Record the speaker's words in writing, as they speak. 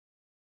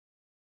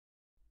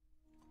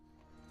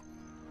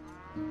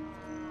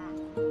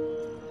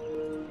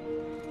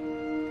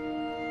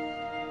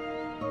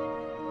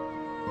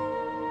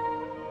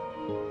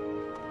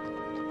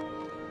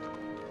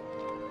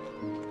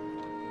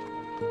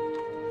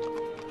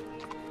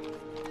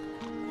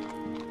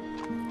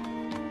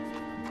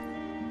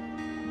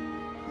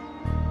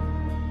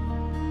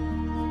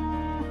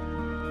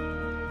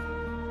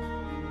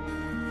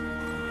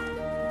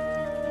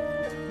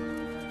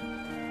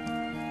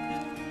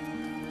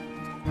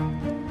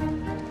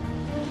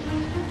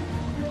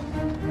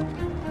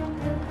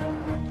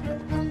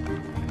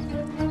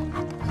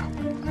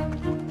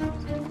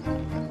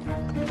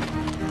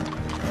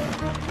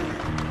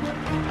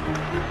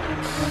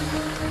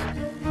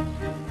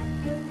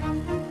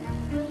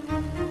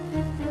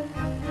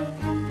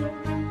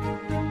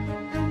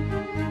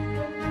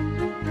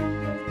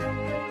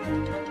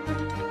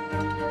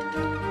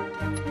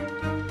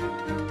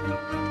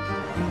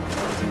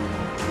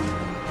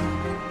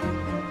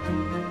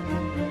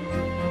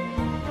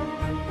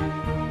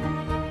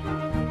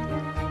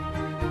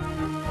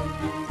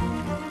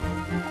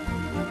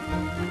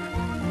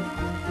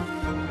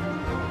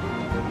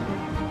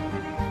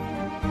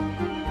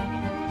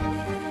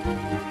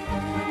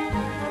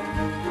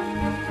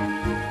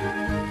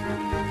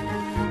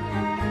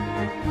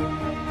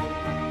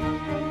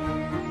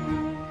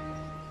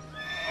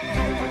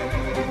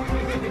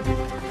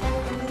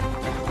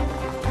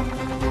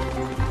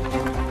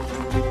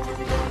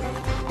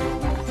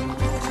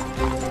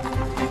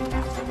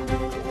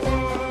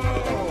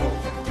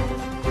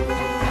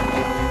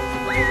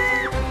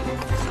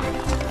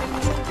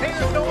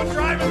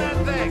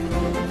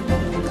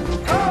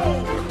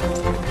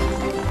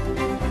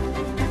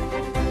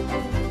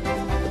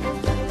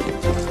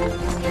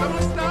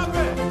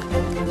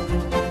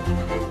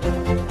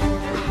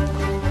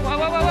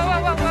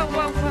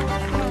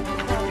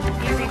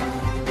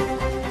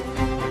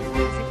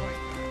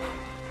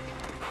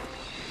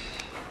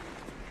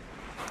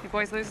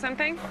Boys lose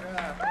something?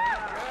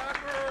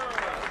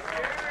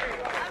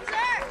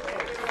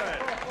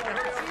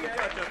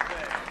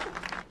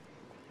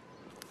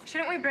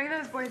 Shouldn't we bring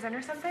those boys in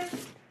or something?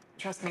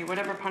 Trust me,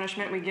 whatever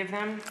punishment we give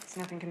them, it's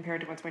nothing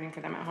compared to what's waiting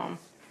for them at home.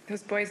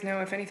 Those boys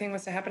know if anything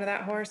was to happen to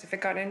that horse, if it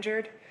got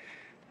injured,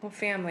 the whole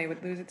family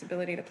would lose its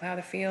ability to plow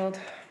the field,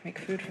 make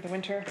food for the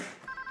winter.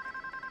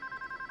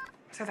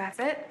 So that's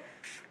it?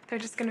 They're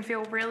just gonna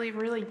feel really,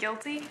 really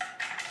guilty?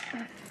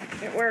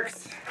 It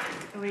works.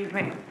 Believe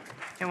me,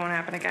 it won't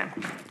happen again.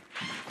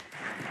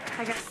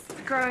 I guess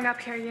growing up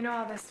here, you know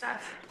all this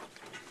stuff.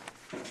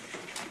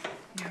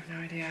 You have no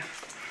idea.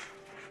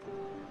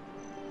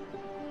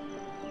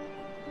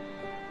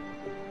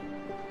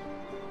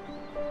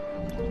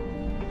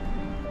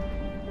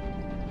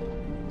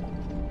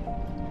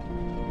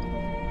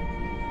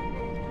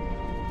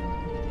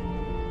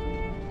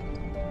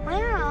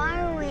 Where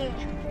are we?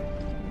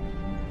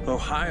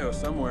 Ohio,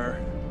 somewhere.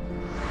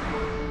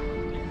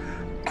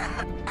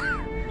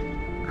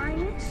 I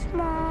miss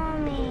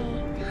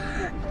Mommy.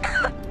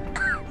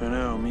 I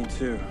know, me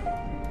too.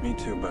 Me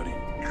too, buddy.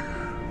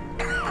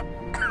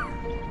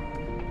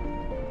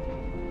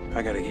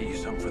 I gotta get you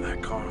some for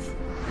that cough.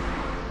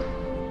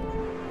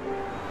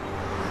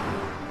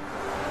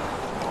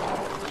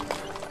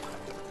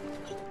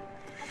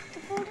 I have to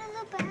go to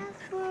the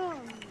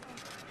bathroom.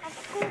 I have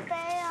to go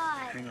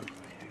bad. Hang on.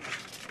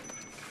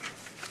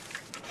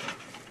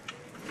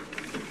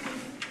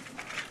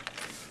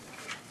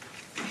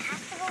 I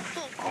have to go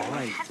pee. All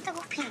right. I have to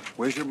go pee.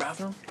 Where's your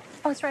bathroom?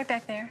 Oh, it's right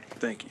back there.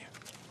 Thank you.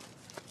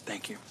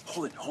 Thank you.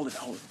 Hold it, hold it,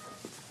 hold it.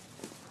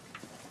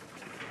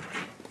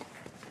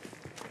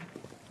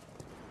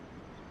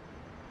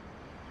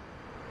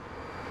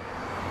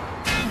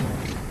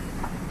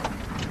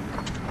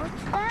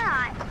 What's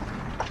that?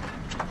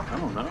 I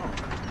don't know.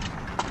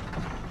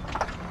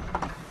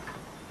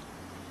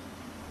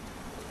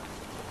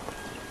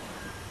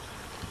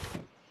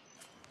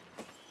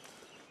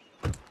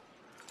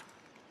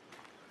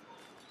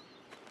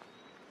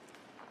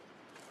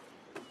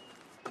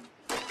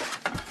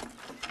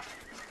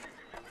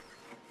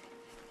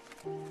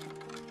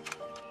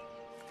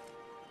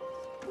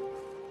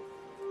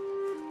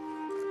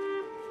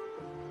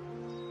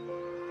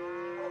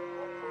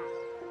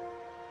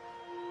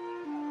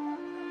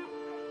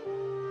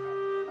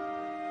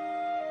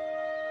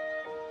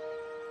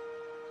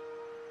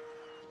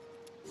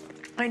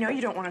 I know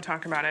you don't want to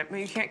talk about it, but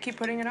you can't keep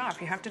putting it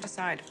off. You have to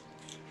decide.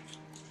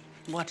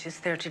 What is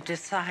there to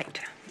decide?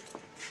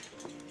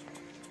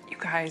 You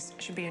guys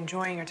should be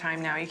enjoying your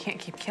time now. You can't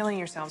keep killing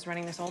yourselves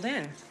running this old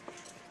inn.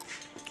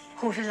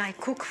 Who will I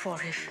cook for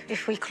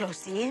if we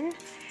close the inn?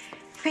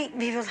 We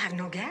will have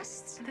no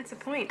guests. That's the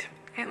point.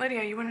 Aunt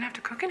Lydia, you wouldn't have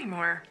to cook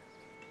anymore.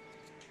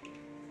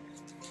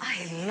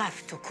 I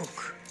love to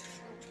cook.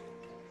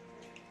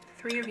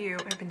 3 of you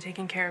have been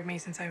taking care of me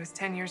since I was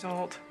 10 years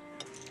old.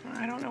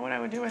 I don't know what I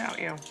would do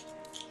without you.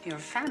 Your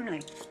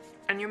family.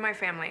 And you're my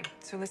family,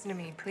 so listen to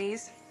me,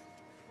 please.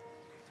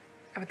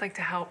 I would like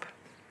to help.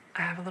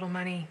 I have a little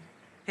money.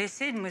 This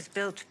inn was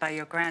built by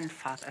your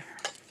grandfather.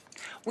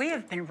 We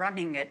have been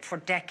running it for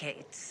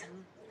decades.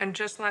 And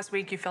just last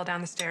week, you fell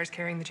down the stairs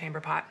carrying the chamber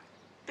pot.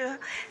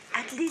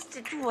 At least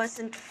it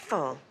wasn't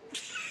full.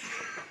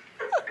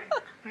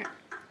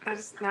 That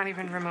is not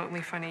even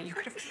remotely funny. You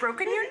could have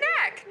broken your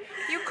neck.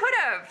 You could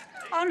have.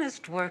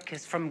 Honest work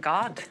is from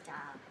God.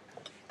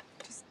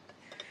 Just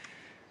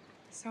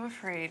so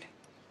afraid.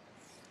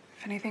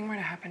 If anything were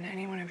to happen to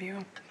any one of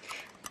you.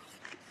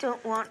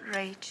 Don't want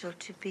Rachel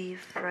to be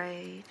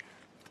afraid.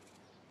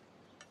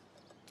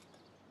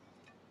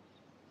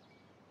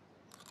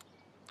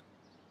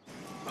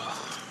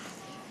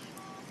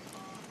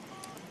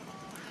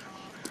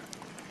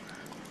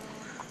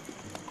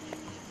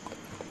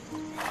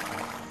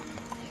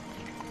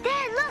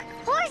 Dad, look!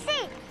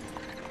 Horsey!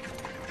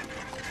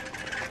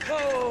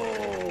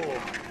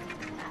 Oh!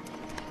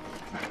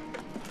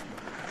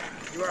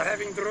 You are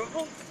having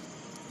trouble?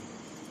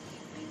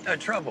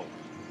 Trouble?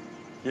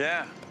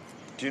 Yeah.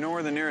 Do you know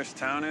where the nearest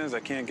town is? I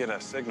can't get a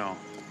signal.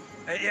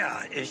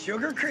 Yeah, it's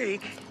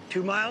Sugarcreek,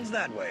 2 miles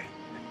that way.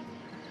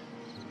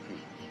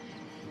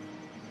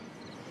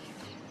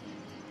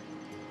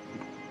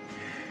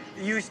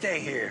 You stay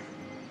here.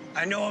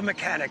 I know a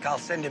mechanic. I'll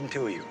send him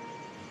to you.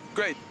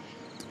 Great.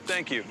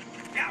 Thank you.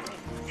 Yeah,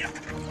 yeah.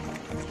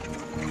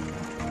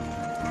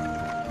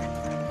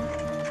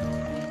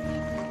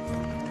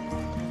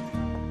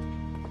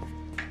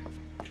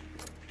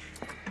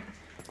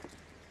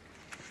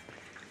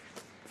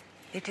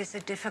 It is a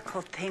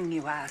difficult thing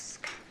you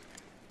ask.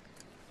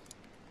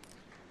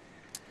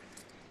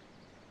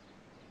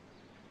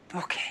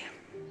 Okay.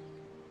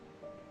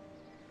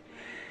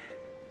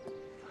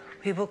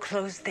 We will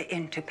close the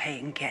inn to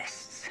paying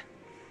guests.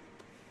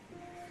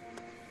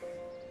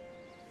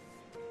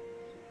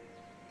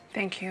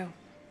 Thank you.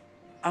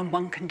 On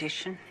one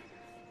condition.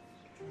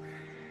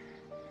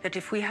 That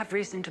if we have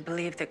reason to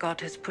believe that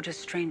God has put a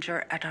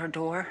stranger at our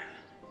door,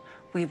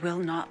 we will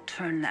not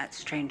turn that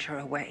stranger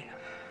away.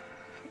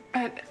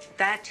 But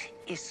that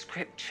is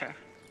scripture.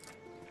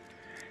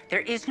 There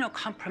is no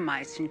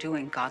compromise in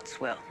doing God's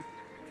will.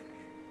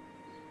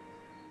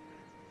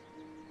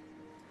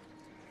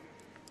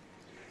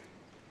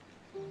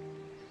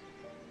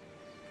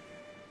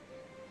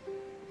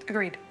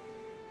 agreed.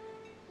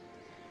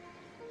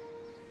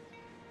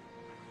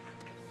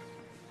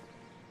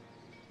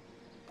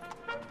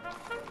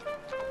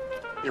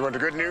 You want the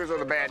good news or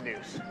the bad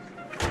news?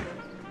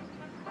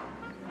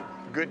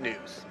 Good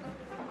news.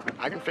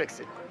 I can fix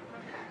it.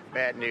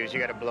 Bad news, you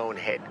got a blown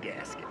head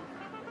gasket.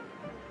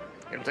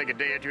 It'll take a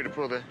day or two to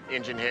pull the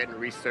engine head and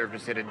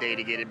resurface it, a day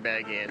to get it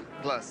back in.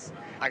 Plus,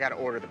 I gotta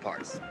order the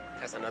parts.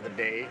 That's another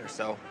day or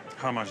so.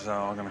 How much is that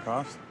all gonna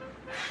cost?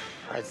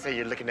 I'd say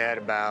you're looking at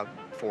about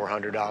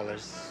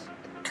 $400.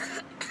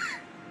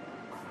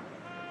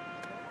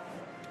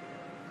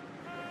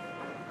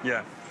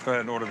 Yeah, go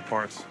ahead and order the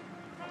parts.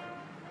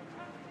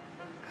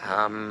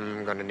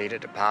 I'm gonna need a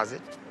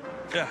deposit.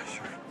 Yeah,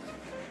 sure.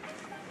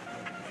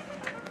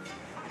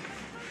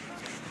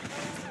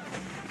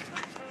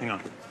 Hang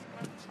on.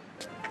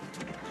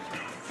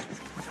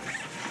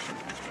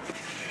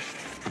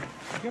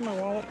 Get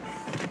my wallet.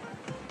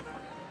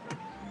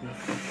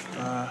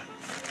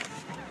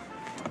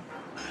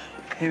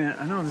 Hey man,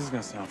 I know this is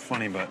gonna sound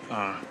funny, but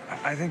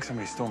I think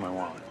somebody stole my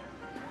wallet.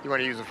 You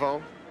wanna use the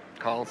phone?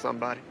 Call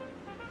somebody?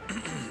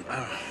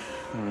 I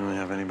don't really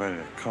have anybody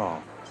to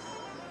call.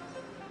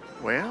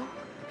 Well,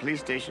 the police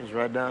station's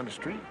right down the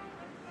street.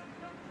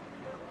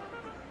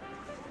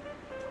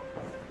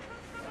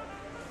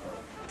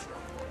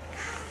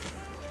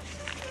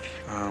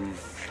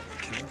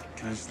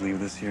 Can I just leave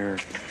this here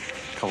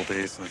a couple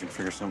days so I can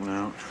figure something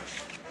out?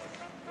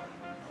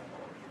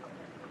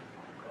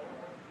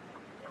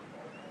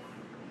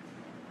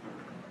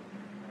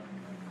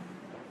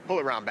 Pull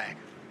it around back,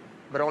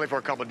 but only for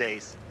a couple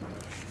days.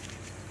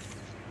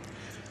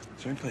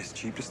 Is there any place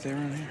cheap to stay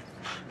around here?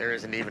 There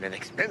isn't even an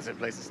expensive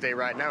place to stay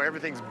right now.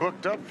 Everything's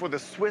booked up for the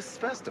Swiss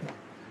festival.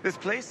 This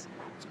place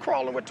is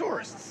crawling with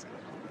tourists.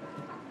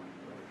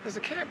 There's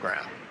a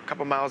campground a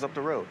couple miles up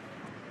the road.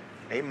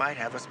 They might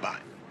have a spot,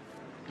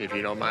 if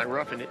you don't mind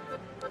roughing it.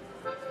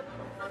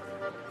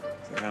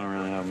 I don't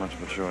really have much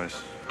of a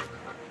choice.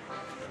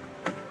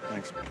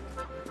 Thanks.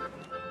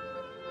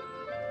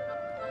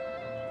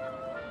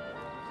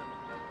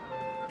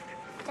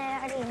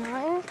 Daddy,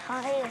 I'm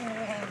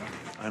tired.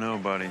 I know,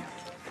 buddy.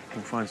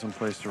 We'll find some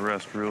place to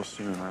rest real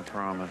soon, I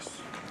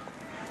promise.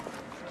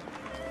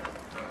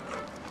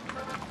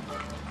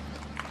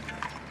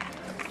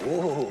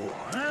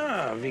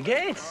 Oh, wie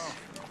geht's?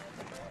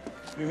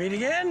 We meet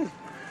again?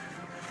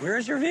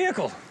 Where's your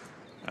vehicle?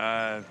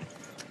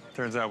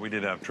 Turns out we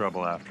did have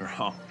trouble after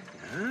all.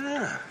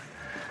 Ah,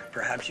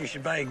 perhaps you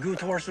should buy a good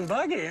horse and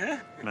buggy, huh?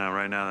 Now,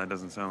 right now, that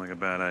doesn't sound like a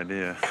bad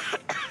idea.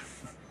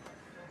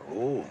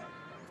 Oh,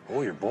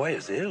 your boy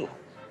is ill.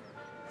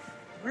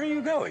 Where are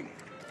you going?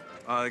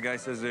 The guy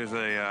says there's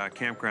a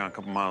campground a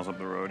couple miles up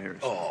the road here.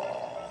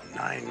 Oh,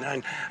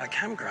 nine. A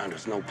campground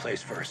is no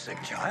place for a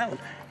sick child.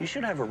 He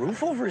should have a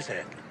roof over his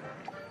head.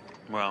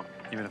 Well,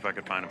 even if I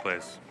could find a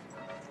place,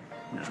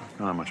 yeah,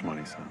 don't have much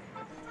money, so.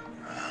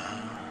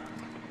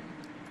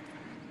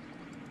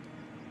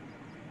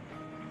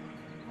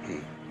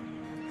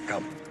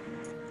 Come.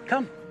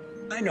 Come.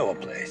 I know a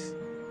place.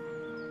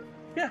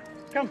 Yeah,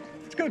 come.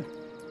 It's good.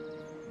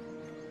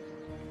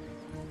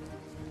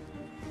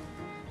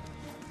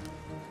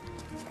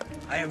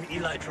 I am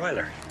Eli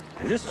Troiler,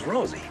 and this is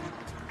Rosie.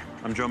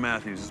 I'm Joe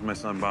Matthews. This is my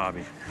son,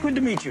 Bobby. Good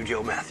to meet you,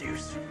 Joe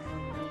Matthews.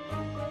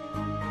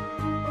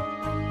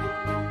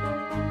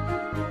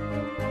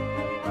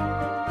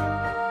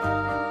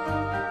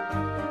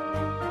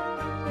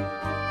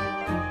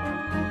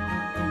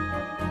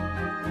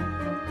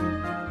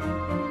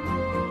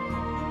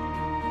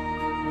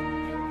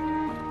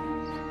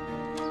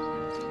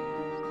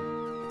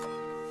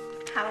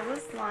 How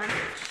was lunch?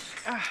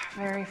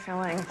 Very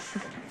filling.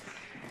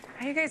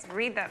 How do you guys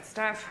read that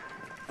stuff?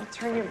 It'll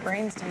turn your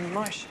brains to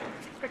mush.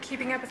 For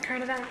keeping up with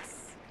current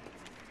events.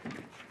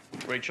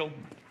 Rachel,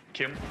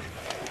 Kim,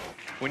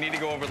 we need to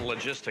go over the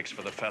logistics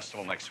for the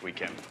festival next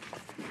weekend.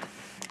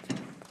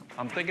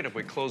 I'm thinking if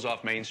we close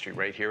off Main Street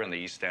right here in the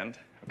East End,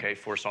 okay,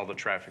 force all the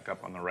traffic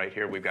up on the right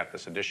here, we've got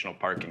this additional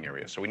parking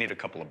area, so we need a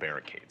couple of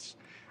barricades.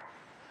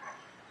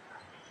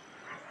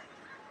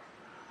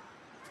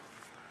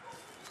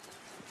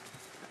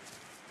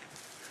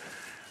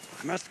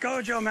 I must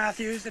go, Joe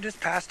Matthews. It is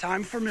past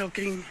time for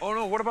milking. Oh,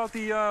 no, what about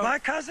the, My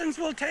cousins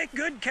will take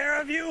good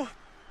care of you.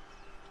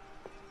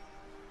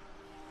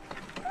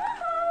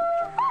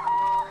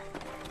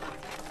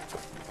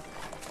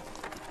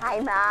 Hi,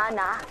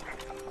 Mana.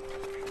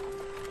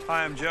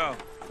 Hi, I'm Joe.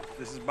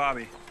 This is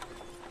Bobby.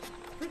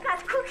 We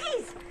got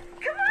cookies.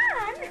 Come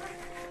on.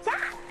 Yeah.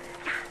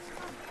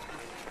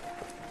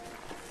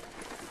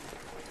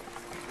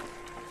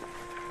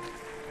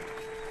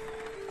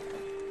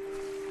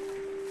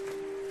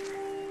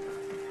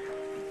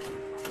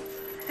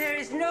 There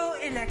is no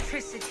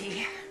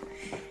electricity.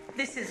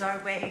 This is our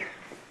way.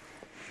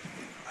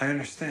 I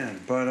understand,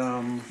 but,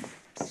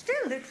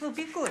 Still, it will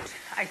be good,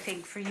 I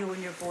think, for you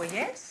and your boy,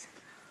 yes?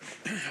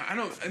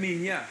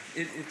 yeah,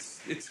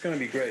 it's gonna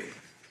be great.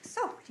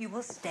 So, you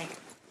will stay.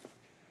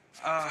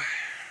 How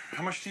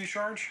much do you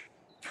charge?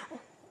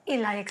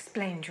 Eli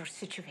explained your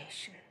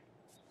situation.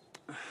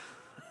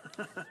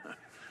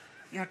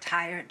 You're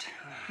tired.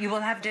 You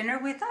will have dinner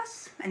with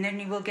us, and then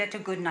you will get a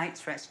good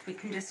night's rest. We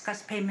can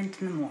discuss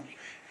payment in the morning.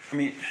 I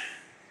mean,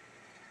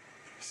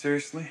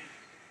 seriously?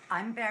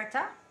 I'm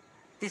Berta.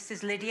 This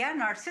is Lydia,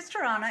 and our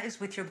sister Anna is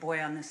with your boy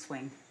on the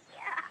swing.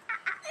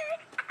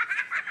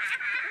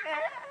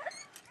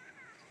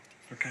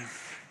 Okay.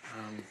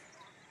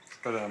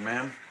 But,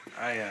 ma'am,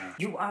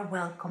 You are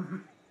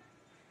welcome.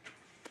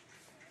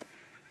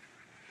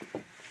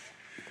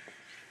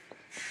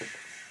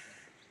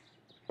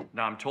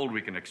 Now, I'm told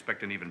we can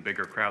expect an even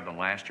bigger crowd than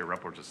last year,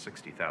 upwards of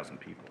 60,000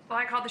 people. Well,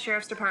 I called the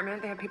sheriff's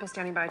department. They have people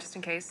standing by just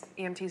in case.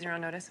 EMTs are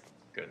on notice.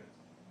 Good.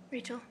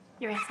 Rachel,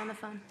 your aunt's on the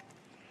phone.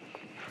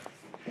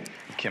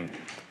 Kim,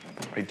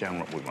 write down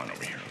what we want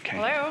over here, okay?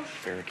 Hello?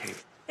 Barricade.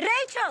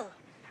 Rachel!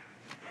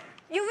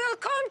 You will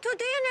come to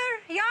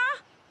dinner, yeah?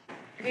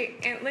 Hey,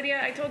 Aunt Lydia,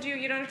 I told you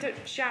you don't have to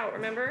shout,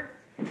 remember?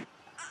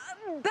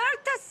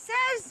 Berta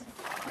says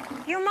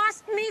you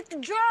must meet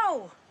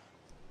Joe.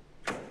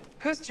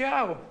 Who's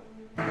Joe?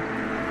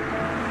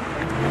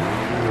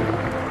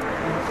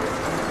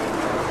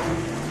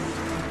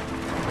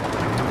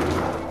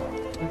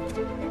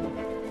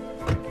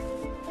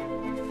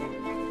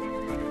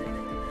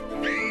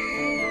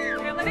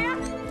 Aunt Lydia?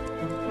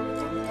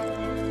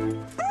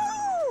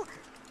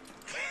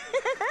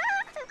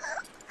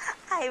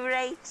 Hi,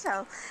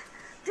 Rachel.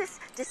 This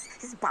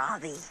is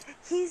Bobby.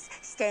 He's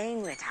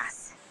staying with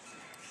us.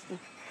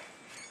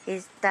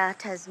 His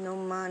dad has no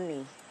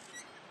money.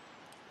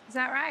 Is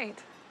that right?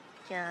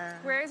 Yeah.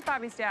 Where is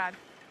Bobby's dad?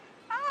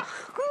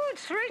 Oh, good.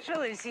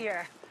 Rachel is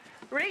here.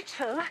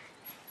 Rachel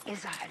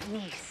is our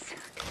niece.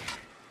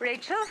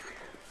 Rachel,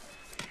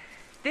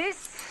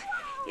 this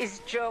is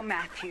Joe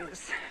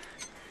Matthews.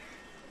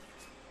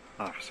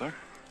 Officer?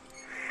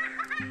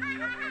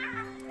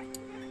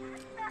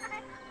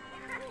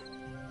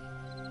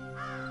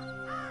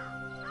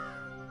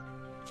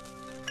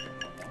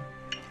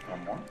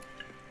 One more?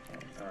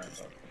 All right,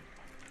 bud.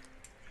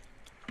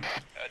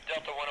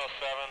 Delta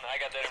 107, I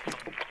got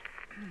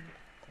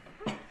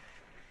that.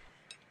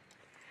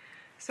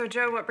 So,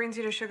 Joe, what brings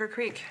you to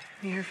Sugarcreek?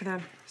 You here for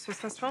the Swiss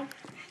Festival?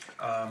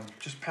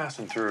 Just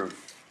passing through.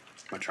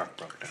 My truck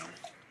broke down.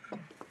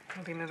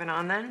 We'll be moving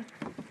on then.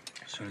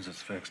 As soon as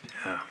it's fixed,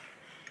 yeah.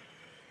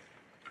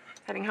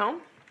 Heading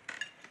home?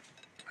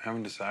 I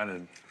haven't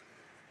decided.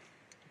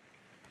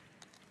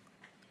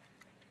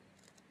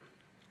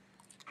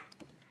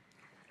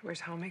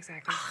 Where's home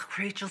exactly? Oh,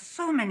 Rachel,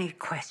 so many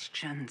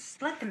questions.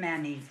 Let the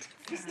man eat.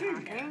 Just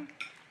talking.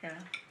 Yeah.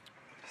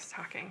 Just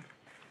talking.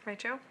 Right,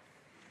 Joe?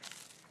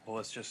 Well,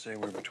 let's just say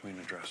we're between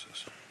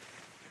addresses.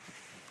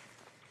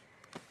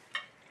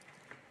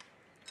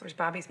 Where's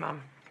Bobby's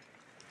mom?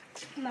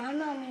 My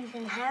mommy's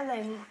in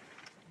heaven.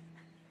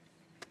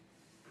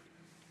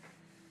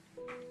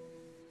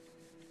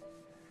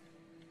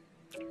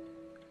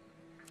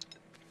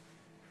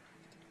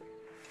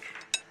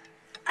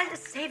 I'll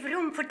save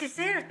room for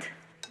dessert.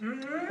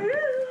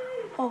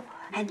 Oh,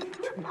 and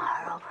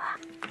tomorrow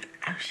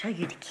I'll show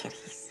you the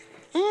kitties.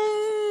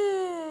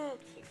 Meow.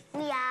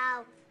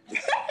 Meow.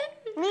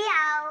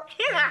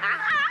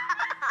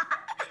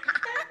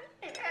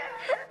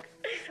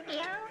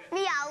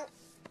 Meow.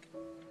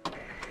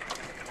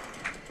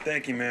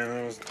 Thank you, man.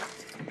 That was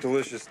a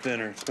delicious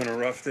dinner. It's been a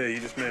rough day. You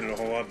just made it a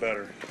whole lot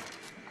better.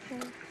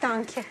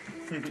 Thank you.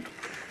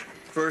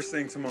 First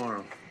thing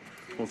tomorrow,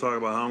 we'll talk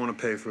about how I'm gonna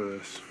pay for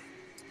this.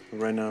 But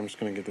right now, I'm just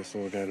gonna get this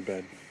little guy to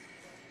bed.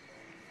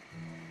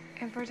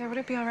 Aunt Berta, would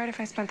it be all right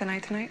if I spent the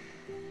night tonight?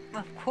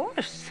 Of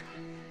course.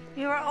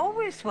 You are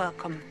always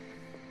welcome.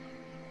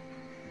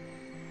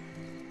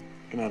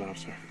 Good night,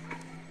 officer.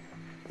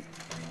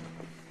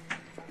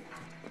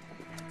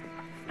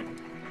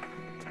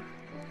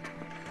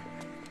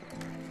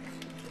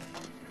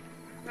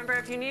 Remember,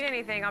 if you need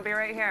anything, I'll be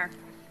right here.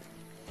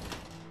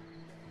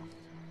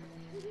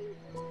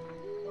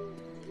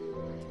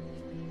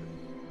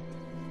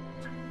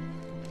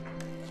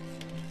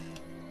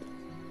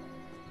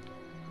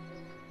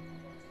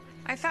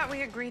 I thought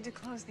we agreed to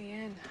close the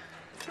inn.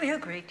 We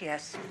agreed,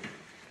 yes.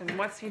 Then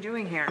what's he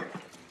doing here?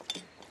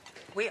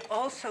 We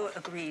also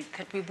agreed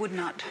that we would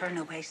not turn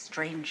away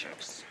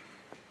strangers.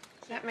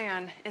 That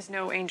man is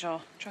no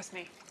angel. Trust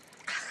me.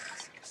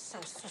 So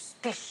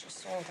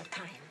suspicious all the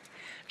time.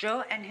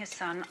 Joe and his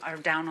son are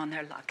down on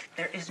their luck.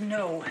 There is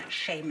no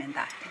shame in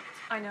that.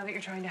 I know that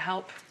you're trying to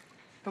help,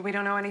 but we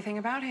don't know anything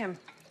about him.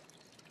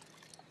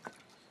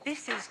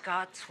 This is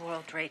God's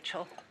world,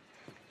 Rachel.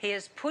 He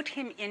has put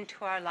him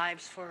into our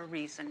lives for a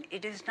reason.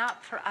 It is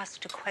not for us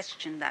to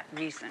question that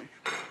reason.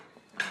 All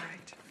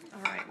right.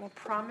 All right. Well,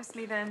 promise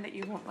me then that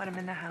you won't let him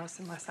in the house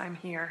unless I'm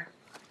here.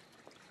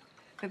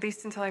 At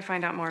least until I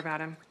find out more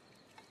about him.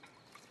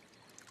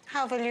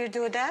 How will you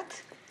do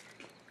that?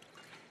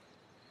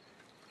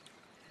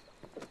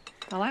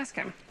 I'll ask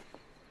him.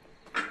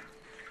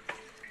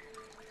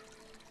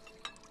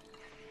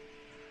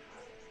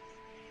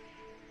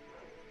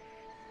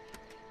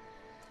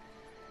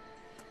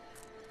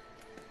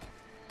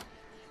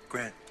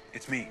 Grant,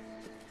 it's me.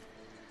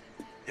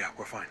 Yeah,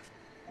 we're fine.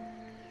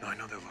 No, I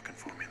know they're looking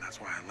for me, and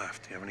that's why I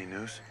left. Do you have any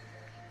news?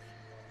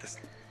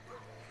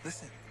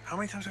 Listen, how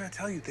many times do I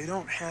tell you? They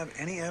don't have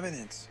any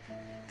evidence.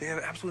 They have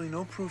absolutely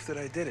no proof that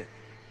I did it.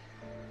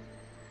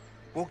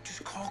 Well,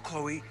 just call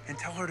Chloe and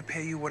tell her to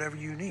pay you whatever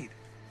you need.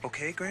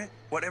 Okay, Grant?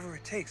 Whatever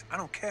it takes. I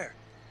don't care.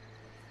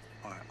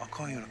 All right, I'll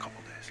call you in a couple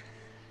days.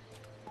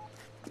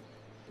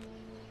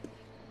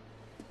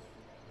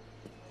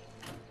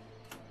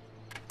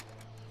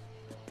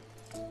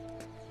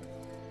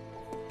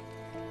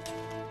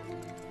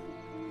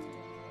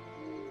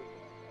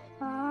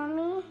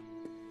 Mommy?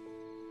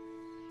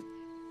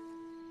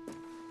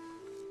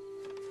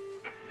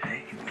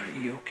 Hey,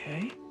 are you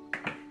okay?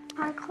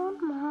 I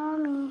called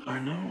Mommy. I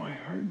know, I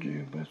heard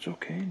you, but it's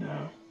okay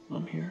now.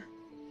 I'm here.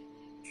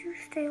 Could you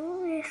stay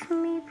with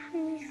me,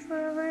 please,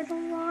 for a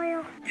little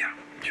while? Yeah,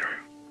 sure.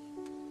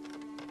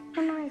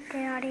 Good night,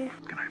 Daddy.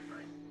 Good night.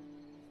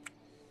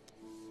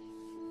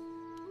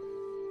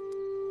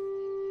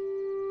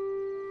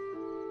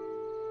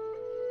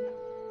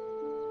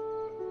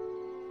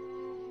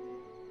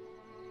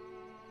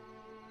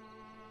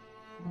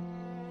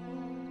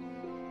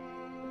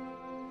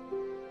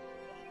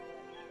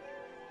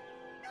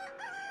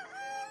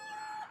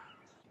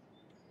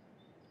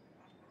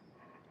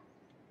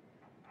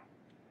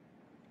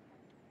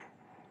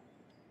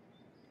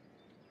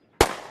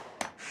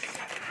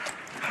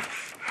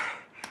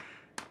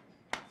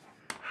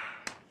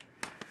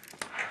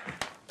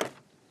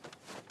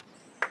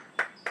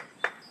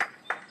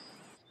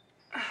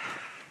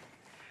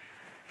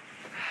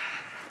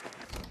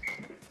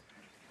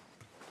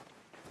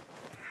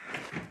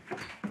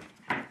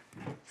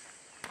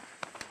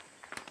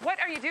 What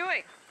are you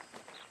doing?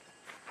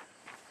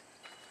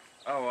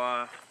 Oh,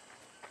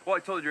 well, I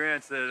told your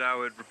aunts that I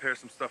would repair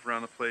some stuff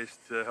around the place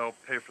to help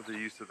pay for the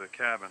use of the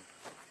cabin.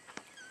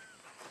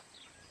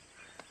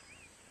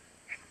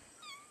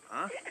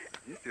 Huh?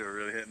 You two are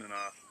really hitting it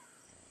off.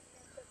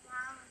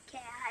 Mom,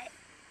 cat.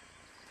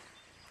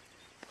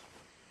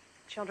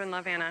 Children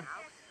love Anna.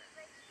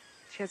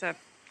 She has a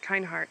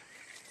kind heart.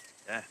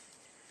 Yeah,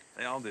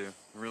 they all do. They're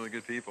really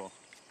good people.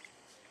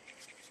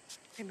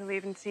 They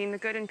believe in seeing the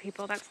good in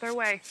people. That's their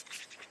way.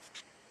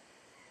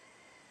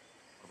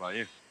 What about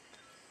you?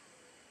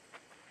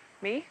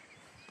 Me?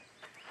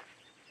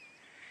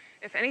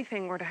 If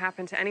anything were to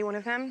happen to any one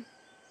of them,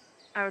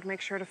 I would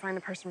make sure to find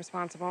the person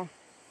responsible.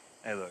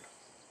 Hey, look,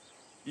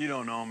 you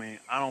don't know me.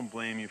 I don't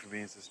blame you for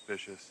being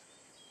suspicious.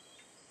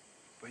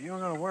 But you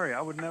don't gotta worry.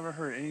 I would never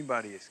hurt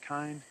anybody as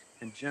kind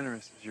and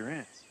generous as your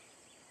aunts.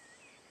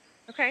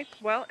 Okay,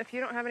 well, if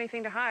you don't have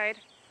anything to hide,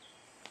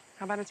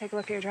 how about I take a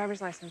look at your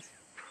driver's license?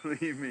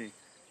 Believe me,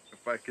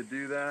 if I could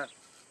do that,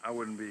 I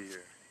wouldn't be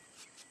here.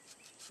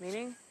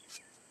 Meaning?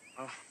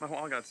 Oh, my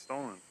wallet got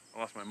stolen. I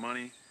lost my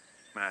money,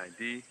 my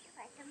ID.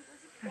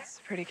 That's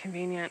pretty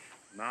convenient.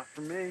 Not for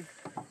me.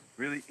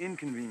 Really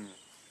inconvenient.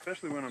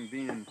 Especially when I'm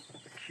being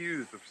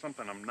accused of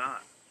something I'm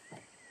not.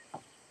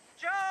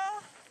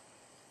 Joe!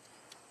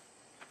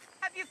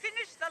 Have you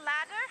finished the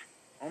ladder?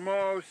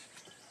 Almost.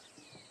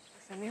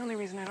 And the only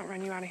reason I don't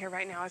run you out of here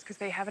right now is because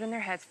they have it in their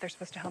heads that they're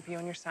supposed to help you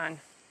and your son.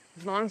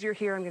 As long as you're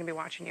here, I'm gonna be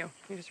watching you.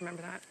 You just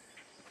remember that.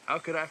 How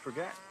could I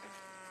forget?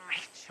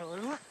 Rachel.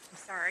 I'm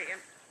sorry. I'm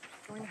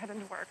going to head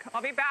into work.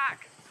 I'll be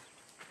back.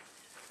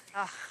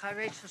 Ugh,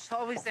 Rachel's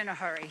always in a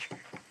hurry.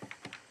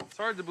 It's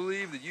hard to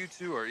believe that you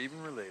two are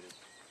even related.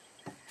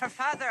 Her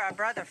father, our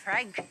brother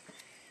Frank,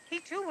 he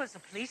too was a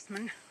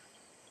policeman.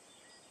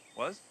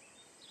 Was?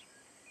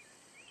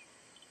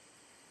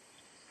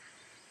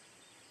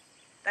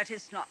 That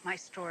is not my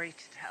story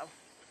to tell.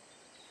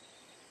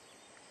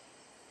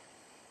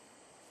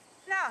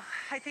 Now,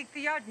 I think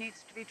the yard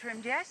needs to be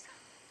trimmed, yes?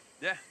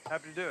 Yeah,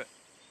 happy to do it.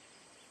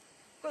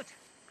 Good.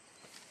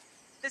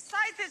 The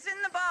scythe is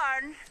in the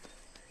barn.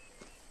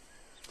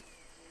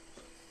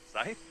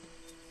 Scythe?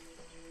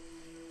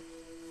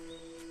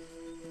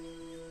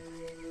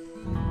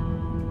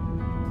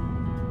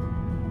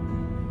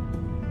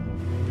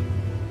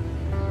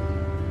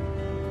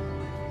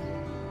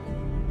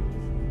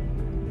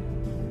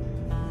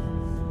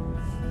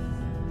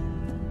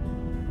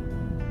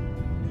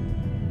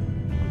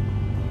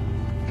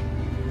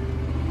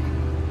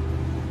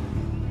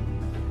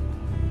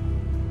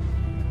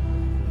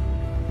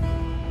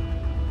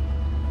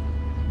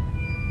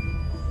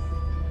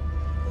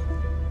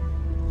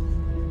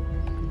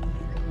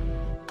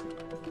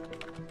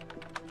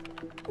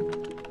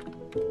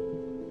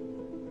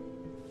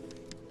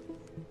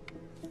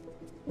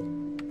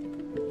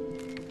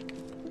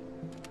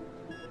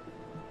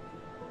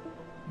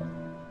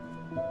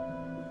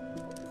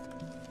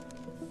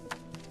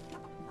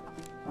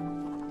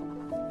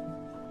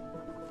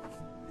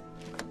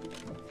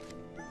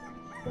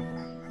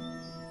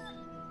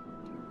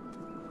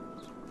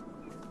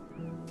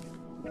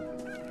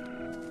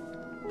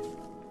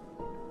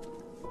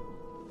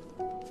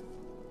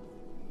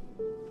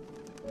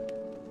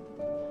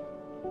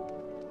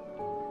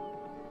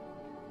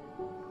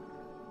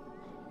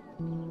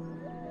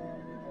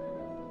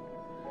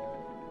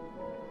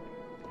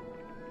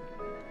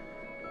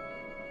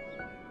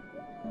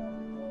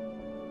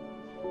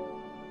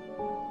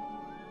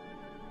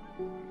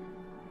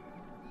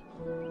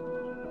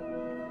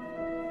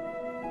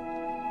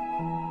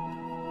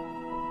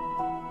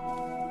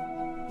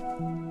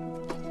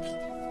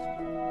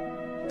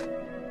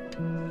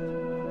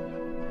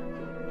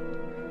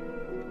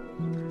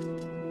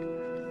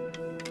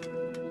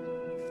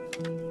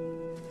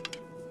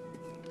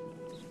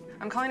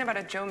 I'm calling about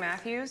a Joe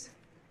Matthews.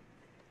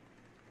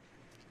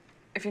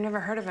 If you've never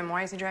heard of him,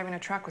 why is he driving a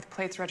truck with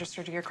plates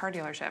registered to your car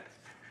dealership?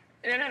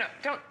 No.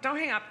 Don't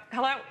hang up.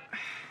 Hello?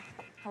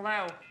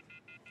 Hello?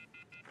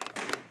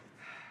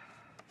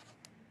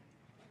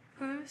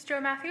 Who's Joe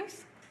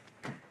Matthews?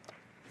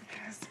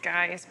 This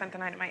guy spent the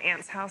night at my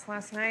aunt's house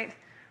last night.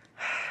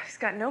 He's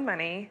got no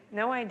money,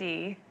 no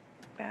ID,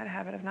 bad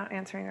habit of not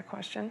answering a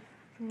question.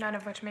 None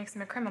of which makes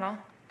him a criminal.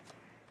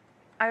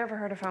 I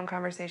overheard a phone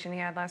conversation he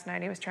had last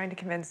night. He was trying to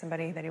convince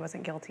somebody that he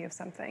wasn't guilty of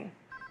something.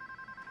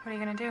 What are you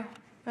gonna do?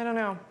 I don't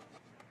know.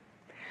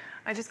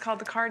 I just called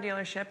the car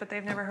dealership, but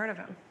they've never heard of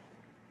him.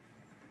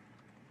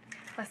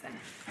 Listen,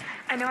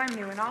 I know I'm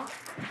new and all,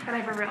 but I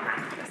have a real knack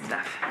for this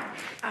stuff.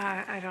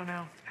 I don't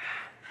know.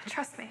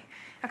 Trust me.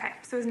 Okay,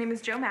 so his name is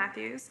Joe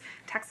Matthews,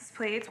 Texas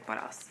plates, what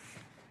else?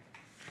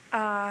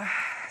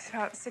 He's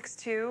about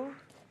 6'2",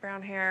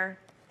 brown hair,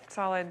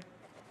 solid.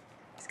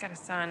 He's got a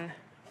son,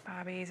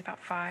 Bobby. He's about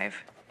 5.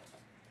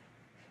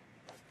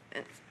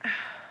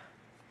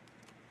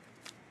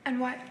 And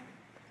what?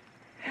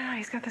 Yeah,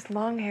 he's got this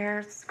long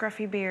hair,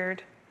 scruffy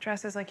beard,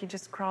 dresses like he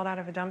just crawled out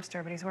of a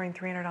dumpster, but he's wearing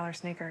 $300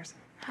 sneakers.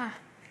 Huh.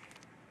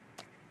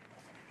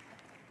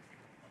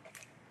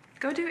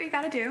 Go do what you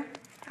gotta do.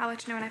 I'll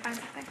let you know when I find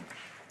something.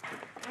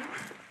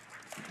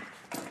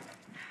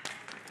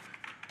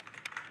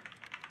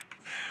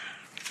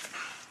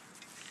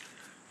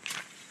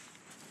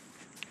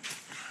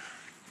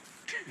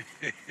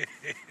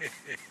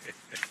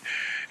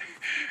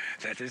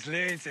 That is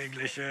late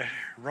English.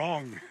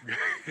 Wrong.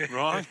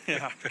 Wrong?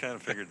 Yeah, I kind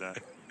of figured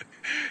that.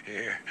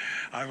 Here,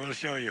 I will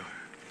show you.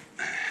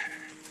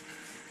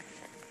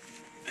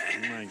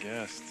 Be my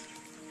guest.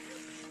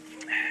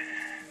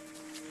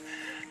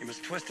 You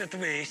must twist at the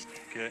waist.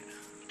 Okay.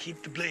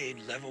 Keep the blade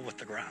level with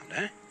the ground,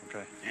 eh?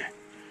 Okay. Yeah.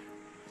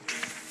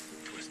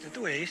 Twist at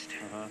the waist.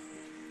 Uh-huh.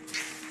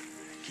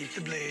 Keep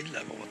the blade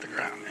level with the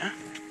ground, eh?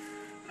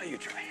 Now you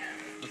try.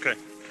 Okay.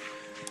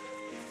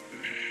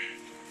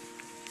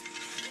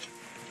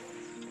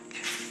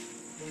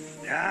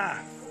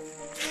 Yeah.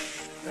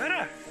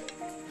 Better.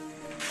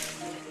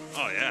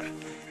 Oh, yeah.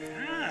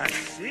 Yeah,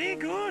 see?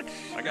 Good.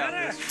 I got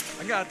Better. this.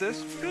 I got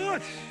this.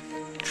 Good.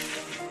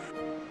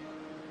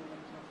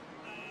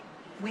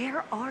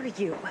 Where are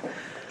you?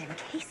 In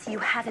case you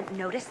haven't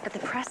noticed that the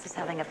press is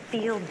having a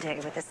field day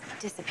with this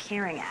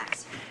disappearing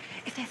act.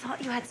 If they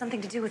thought you had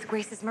something to do with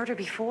Grace's murder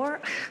before,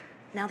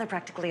 now they're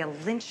practically a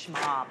lynch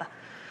mob.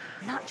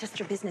 I'm not just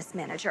your business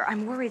manager.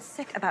 I'm worried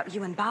sick about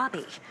you and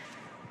Bobby.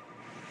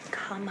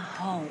 Come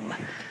home.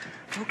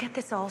 We'll get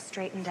this all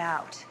straightened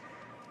out.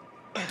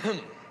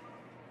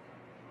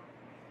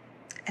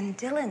 And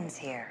Dylan's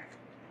here.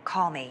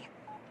 Call me.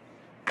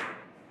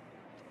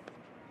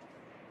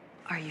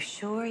 Are you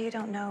sure you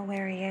don't know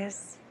where he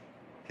is?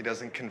 He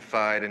doesn't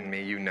confide in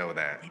me, you know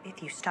that. Maybe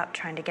if you stop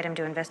trying to get him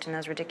to invest in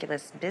those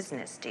ridiculous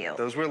business deals.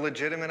 Those were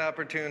legitimate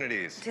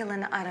opportunities.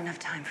 Dylan, I don't have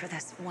time for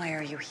this. Why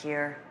are you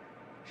here?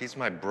 He's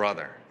my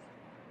brother.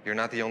 You're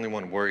not the only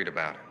one worried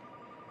about him.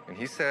 And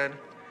he said,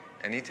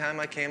 anytime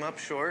I came up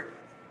short,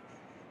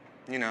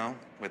 you know,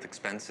 with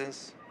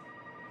expenses.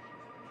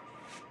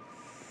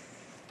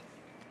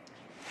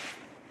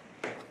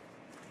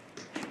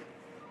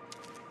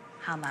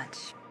 How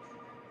much?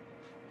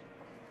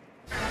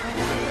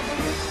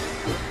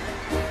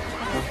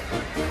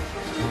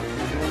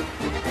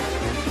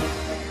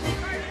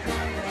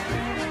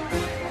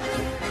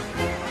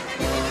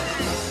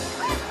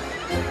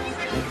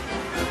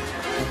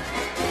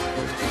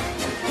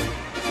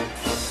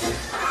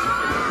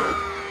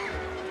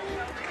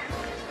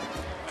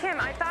 Kim,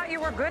 I thought you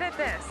were good at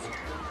this.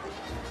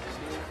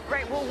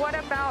 Right, well, what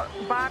about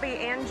Bobby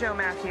and Joe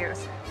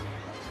Matthews?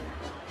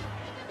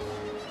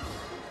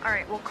 All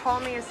right, well,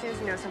 call me as soon as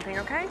you know something,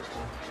 okay?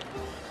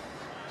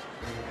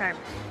 Okay.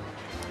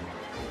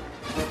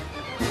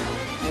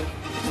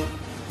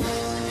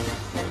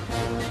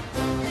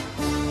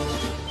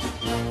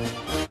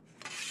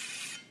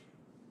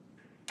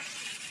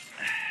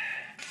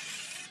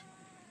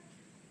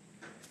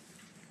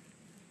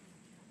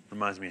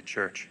 Reminds me of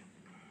church.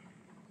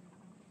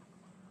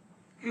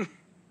 Where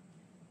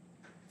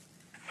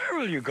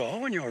will you go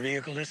when your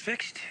vehicle is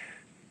fixed?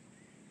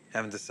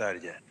 Haven't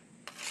decided yet.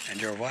 And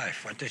your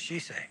wife, what does she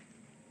say?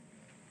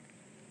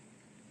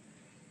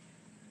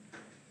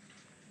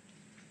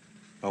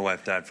 My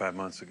wife died 5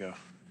 months ago.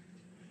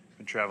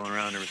 Been traveling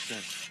around ever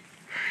since.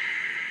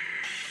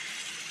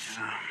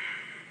 Yeah.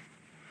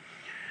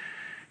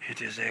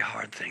 It is a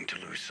hard thing to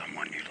lose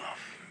someone you love.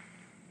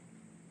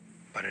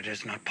 But it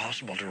is not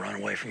possible to run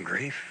away from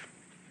grief.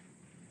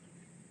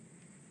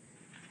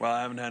 Well,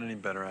 I haven't had any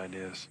better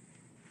ideas.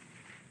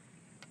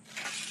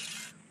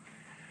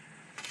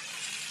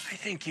 I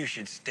think you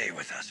should stay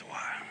with us a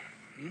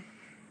while.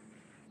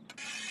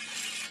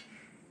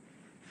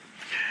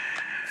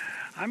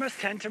 I must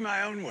tend to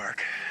my own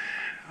work.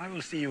 I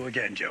will see you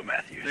again, Joe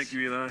Matthews. Thank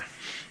you, Eli.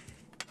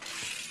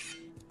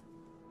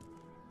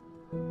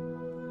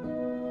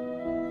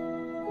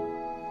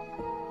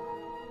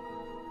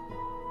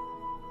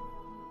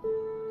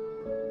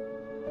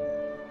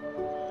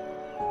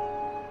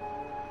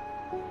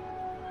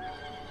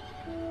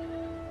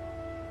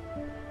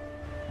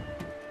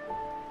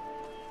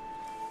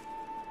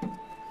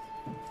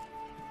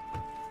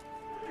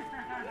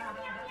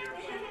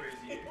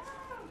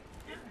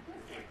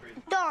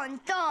 Dun,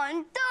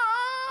 dun,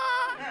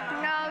 dun!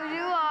 Now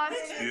you are.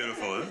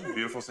 Beautiful, isn't it?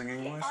 Beautiful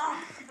singing voice.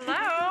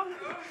 Hello?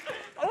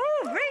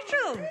 Oh,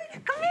 Rachel,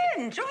 come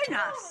in, join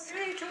us.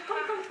 Rachel,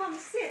 come,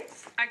 sit.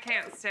 I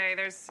can't stay.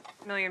 There's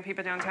a million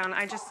people downtown.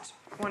 I just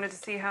wanted to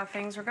see how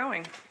things were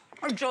going.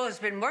 Oh, Joe has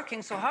been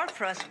working so hard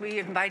for us, we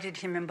invited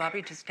him and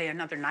Bobby to stay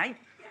another night.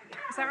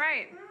 Is that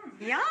right?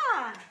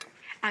 Yeah.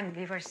 And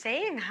we were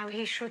saying how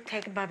he should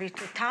take Bobby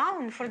to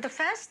town for the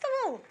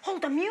festival.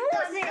 Hold the music.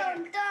 Dun,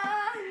 dun,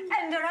 dun.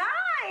 And the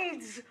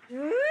rides.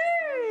 Woo.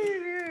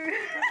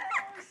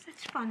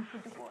 Such fun for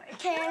the boy.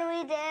 Can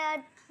we,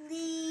 Dad,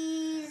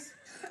 please?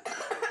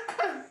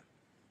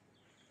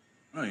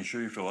 Oh, you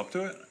sure you feel up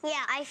to it?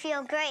 Yeah, I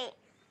feel great.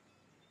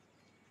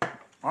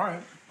 All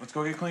right, let's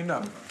go get cleaned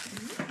up.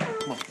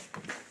 Come on.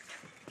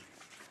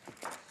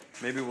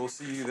 Maybe we'll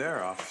see you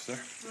there, officer.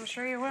 I'm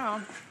sure you will.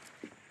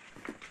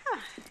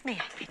 May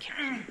I take your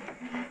hand?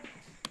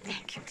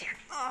 Thank you, dear.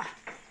 Oh,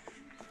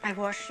 I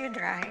wash you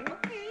dry.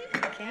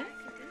 Okay?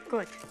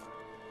 Good.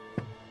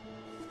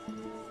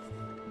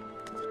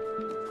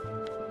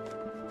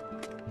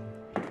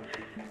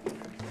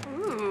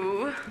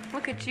 Ooh,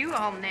 look at you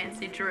all,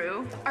 Nancy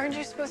Drew. Aren't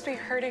you supposed to be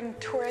herding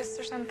tourists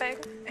or something?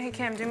 Hey,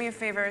 Kim, do me a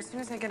favor. As soon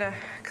as I get a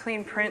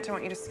clean print, I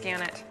want you to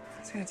scan it.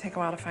 It's gonna take a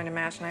while to find a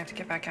match, and I have to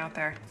get back out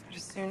there. But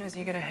as soon as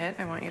you get a hit,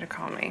 I want you to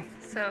call me.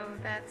 So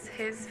that's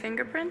his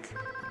fingerprint?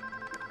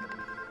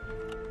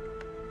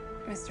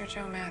 Mr.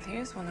 Joe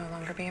Matthews will no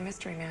longer be a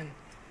mystery man.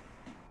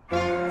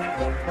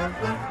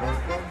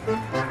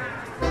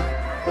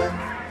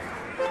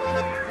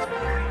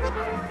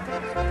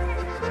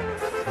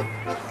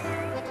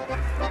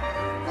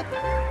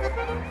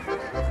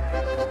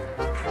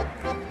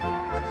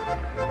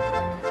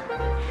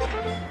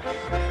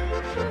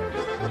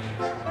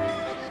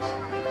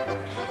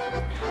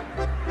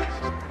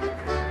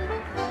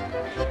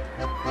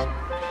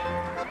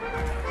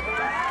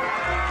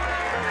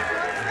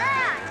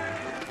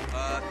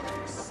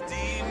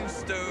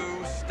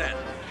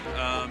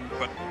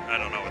 But I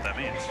don't know what that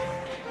means.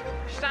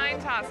 Stein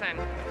tossing.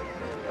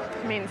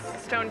 It means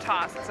stone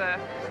toss. It's a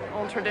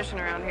old tradition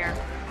around here.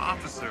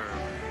 Officer,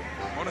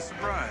 what a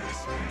surprise.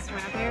 Mr.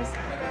 Matthews.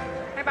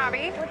 Hey,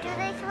 Bobby. What do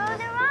they throw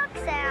the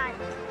rocks at?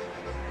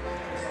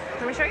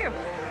 Let me show you.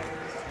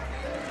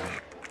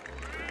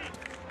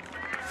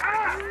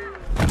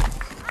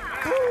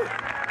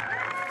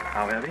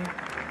 How heavy?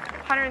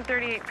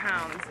 138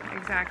 pounds,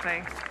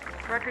 exactly.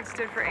 Record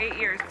stood for 8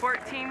 years,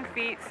 14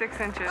 feet, 6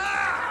 inches.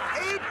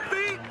 8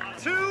 feet,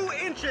 2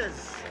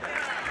 inches.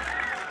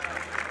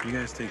 You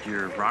guys take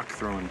your rock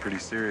throwing pretty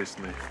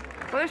seriously.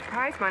 Well, there's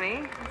prize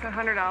money. It's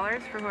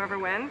 $100 for whoever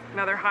wins.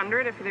 Another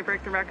 100 if they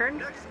break the record.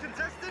 Next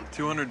contestant.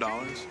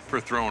 $200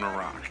 for throwing a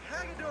rock.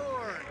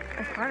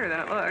 It's harder than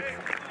it looks.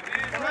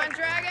 Come on,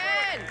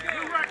 Dragon!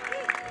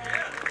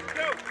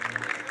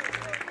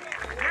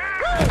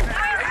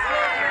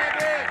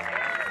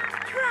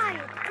 Try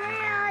it,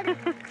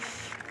 Dad.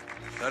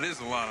 That is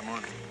a lot of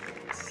money.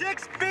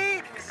 6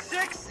 feet,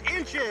 6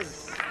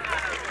 inches.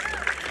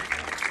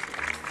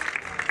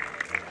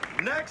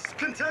 Next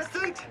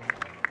contestant,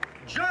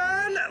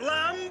 John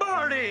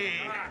Lombardi.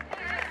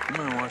 You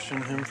mind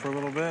watching him for a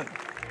little bit?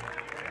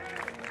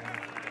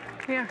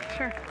 Yeah,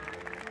 sure.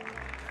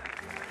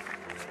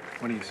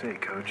 What do you say,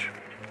 Coach?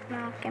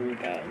 Knock him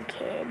dead,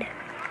 kid.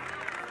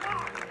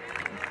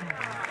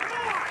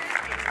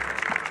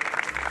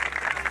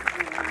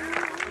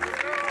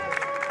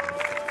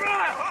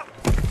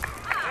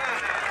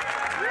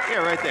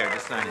 Yeah, right there.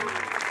 Just sign it. All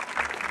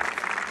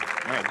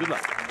right, good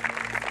luck.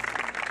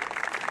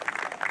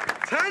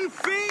 10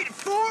 feet,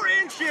 4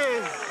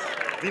 inches.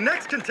 The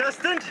next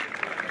contestant,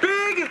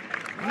 Big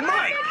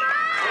Mike.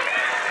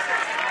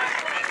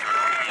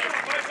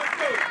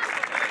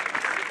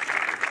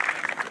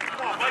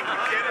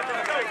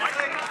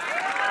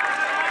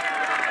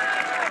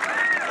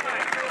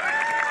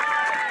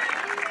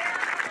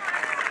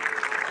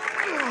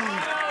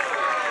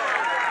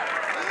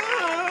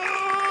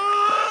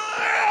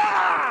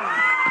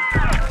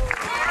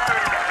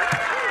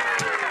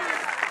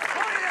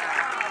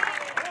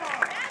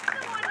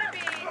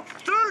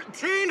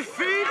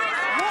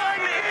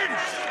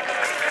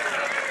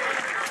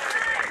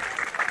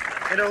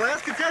 And our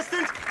last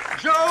contestant,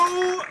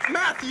 Joe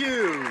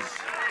Matthews.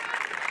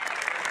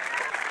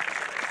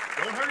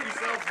 Don't hurt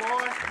yourself,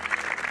 boy.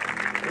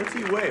 What's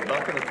he weigh,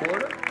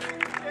 $1.25?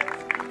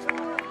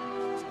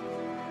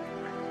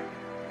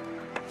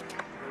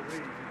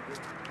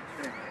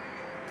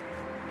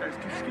 That's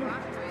too skinny.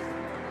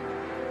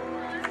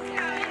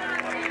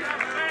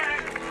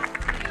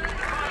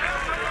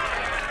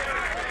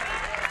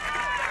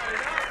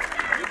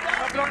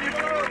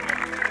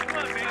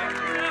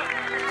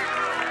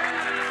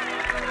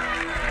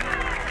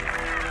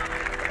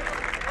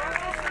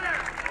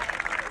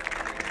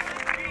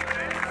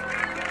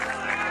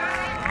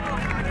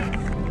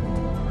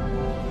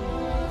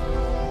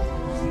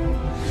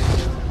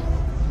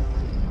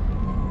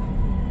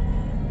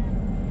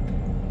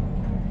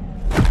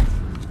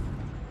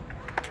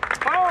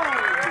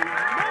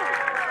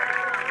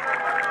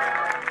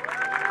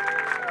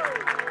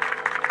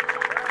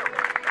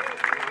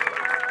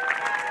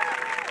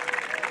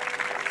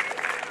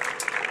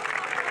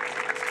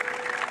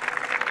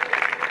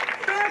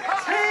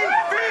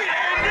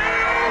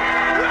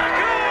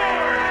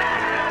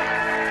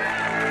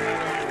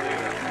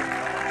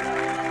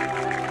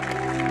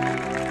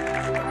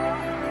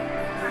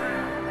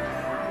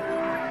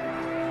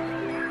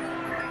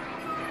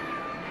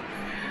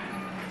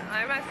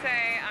 I must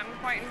say, I'm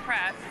quite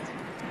impressed.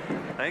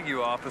 Thank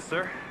you,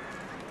 officer.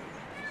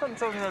 Something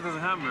tells me that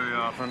doesn't happen very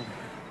often.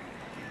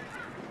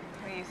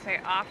 When you say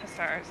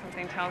officer,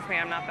 something tells me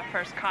I'm not the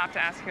first cop to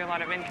ask you a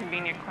lot of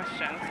inconvenient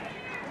questions.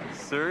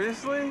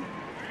 Seriously?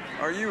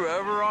 Are you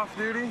ever off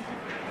duty?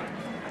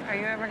 Are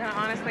you ever gonna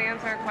honestly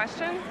answer a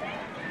question?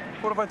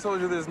 What if I told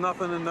you there's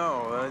nothing to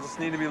know? That I just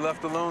need to be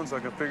left alone so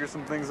I can figure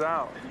some things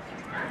out?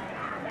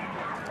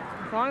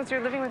 As long as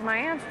you're living with my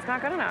aunts, it's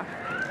not good enough.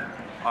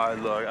 All right,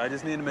 look, I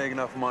just need to make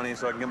enough money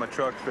so I can get my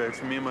truck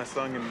fixed, me and my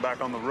son get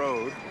back on the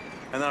road,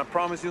 and then I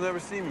promise you'll never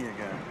see me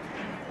again.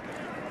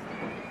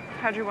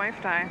 How'd your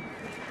wife die?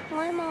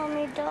 My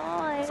mommy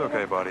died. It's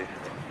okay, buddy.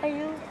 Are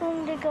you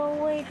going to go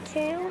away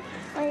too?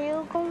 Are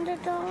you going to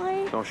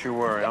die? Don't you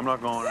worry, I'm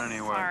not going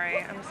anywhere.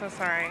 Sorry, I'm so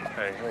sorry.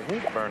 Hey,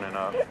 he's burning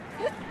up.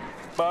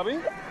 Bobby?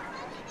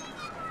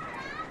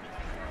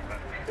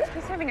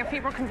 He's having a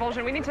febrile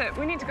convulsion. We need to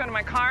go to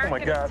my car. Oh my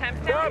get God. his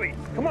temp down. Bobby,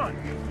 come on.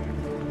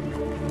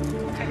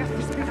 I guess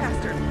just be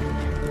faster.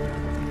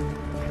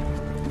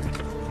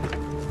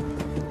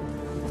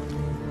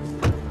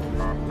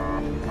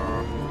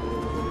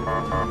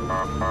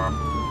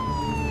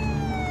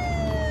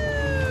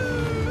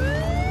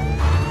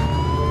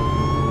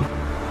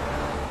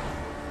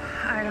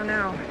 I don't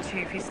know,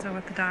 Chief. He's still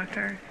with the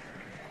doctor.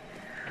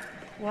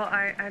 Well,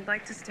 I'd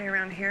like to stay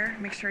around here,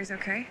 make sure he's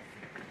okay.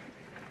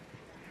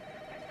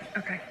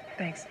 Okay,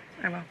 thanks.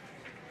 I will.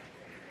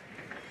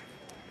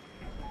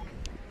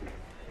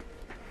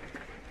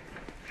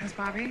 How's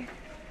Bobby?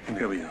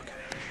 He'll be okay.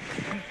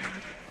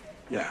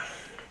 Yeah.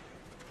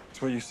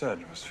 It's what you said.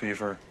 It was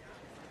fever,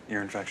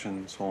 ear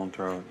infection, swollen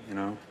throat, you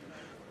know?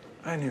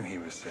 I knew he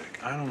was sick.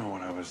 I don't know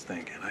what I was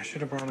thinking. I should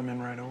have brought him in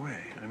right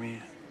away. I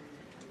mean,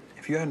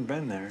 if you hadn't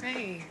been there...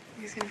 Hey,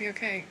 he's gonna be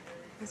okay.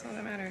 That's all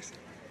that matters.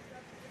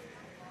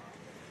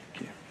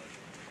 Thank you.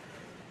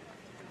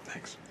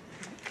 Thanks.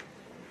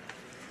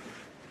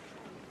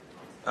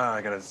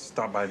 I gotta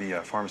stop by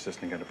the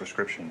pharmacist and get a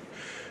prescription.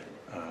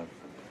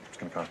 It's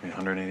gonna cost me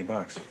 180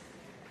 bucks.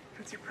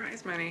 That's your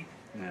prize money.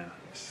 Yeah,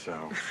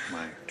 so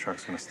my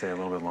truck's gonna stay a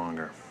little bit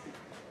longer.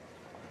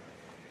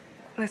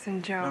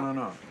 Listen, Joe.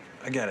 No.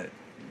 I get it.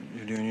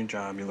 You're doing your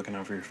job, you're looking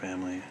out for your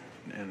family,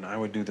 and I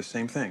would do the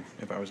same thing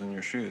if I was in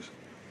your shoes.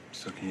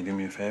 So can you do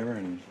me a favor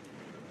and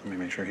let me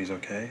make sure he's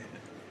okay?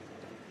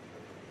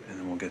 And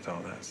then we'll get to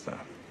all that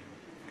stuff.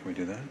 Can we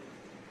do that?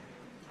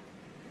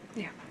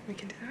 Yeah, we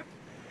can do that.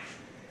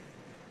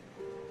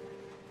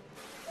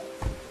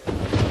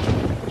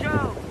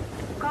 Joe,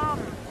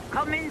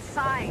 come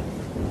inside.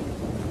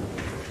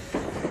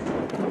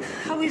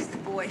 How is the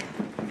boy?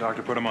 The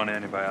doctor put him on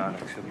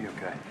antibiotics. He'll be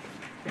okay.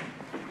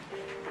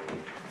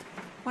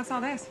 What's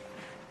all this?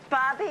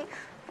 Bobby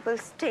will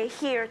stay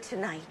here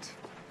tonight.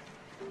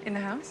 In the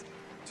house?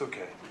 It's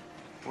okay.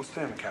 We'll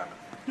stay in the cabin.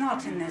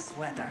 Not in this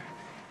weather.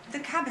 The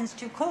cabin's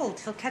too cold.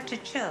 He'll catch a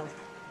chill.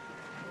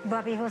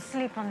 Bobby will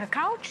sleep on the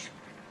couch,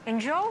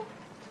 and Joe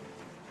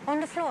on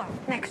the floor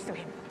next to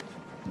him.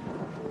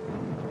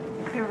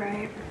 You're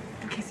right,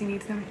 in case he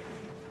needs them.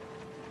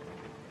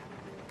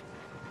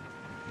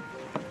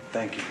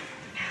 Thank you.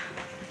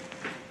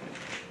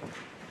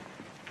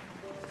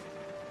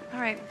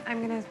 All right,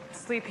 I'm gonna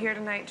sleep here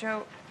tonight,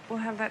 Joe. We'll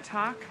have that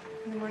talk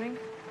in the morning.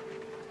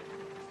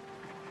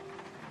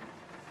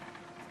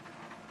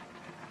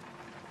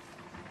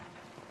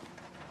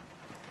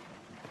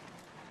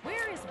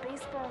 Where is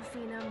baseball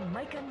phenom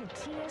Micah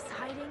Matias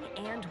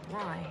hiding and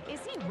why? Is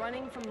he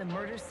running from the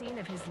murder scene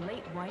of his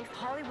late wife,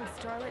 Hollywood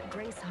starlet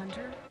Grace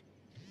Hunter?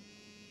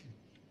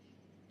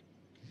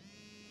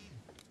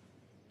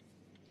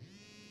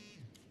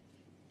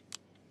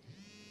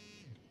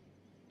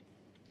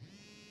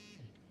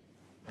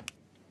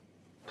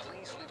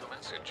 Please leave a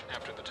message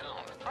after the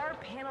tone. Our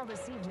panel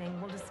this evening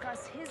will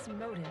discuss his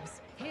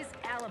motives, his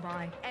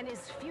alibi, and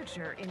his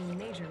future in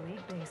Major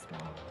League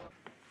Baseball.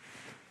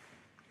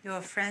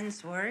 Your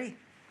friends worry.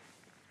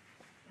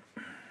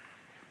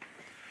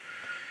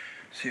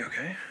 Is he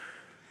okay?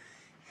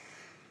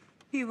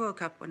 He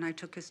woke up when I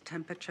took his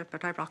temperature,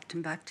 but I rocked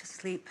him back to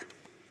sleep.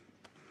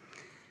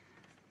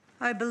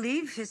 I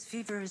believe his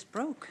fever is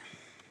broke.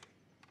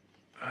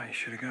 He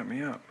should have got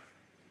me up.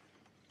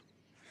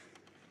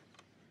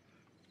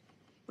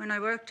 When I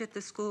worked at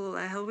the school,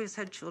 I always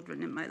had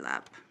children in my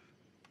lap.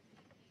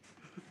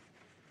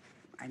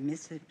 I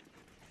miss it.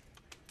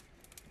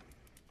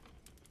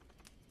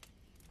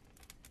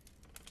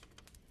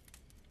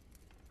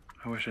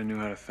 I wish I knew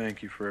how to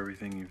thank you for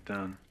everything you've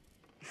done.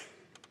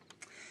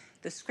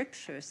 The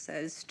scripture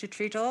says to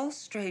treat all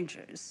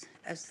strangers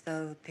as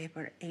though they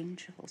were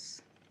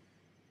angels.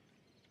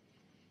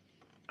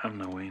 I'm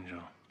no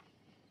angel.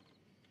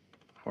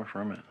 Far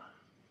from it.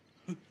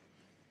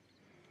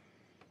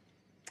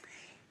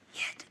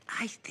 Yet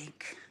I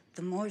think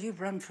the more you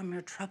run from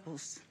your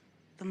troubles,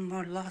 the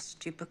more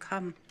lost you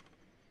become.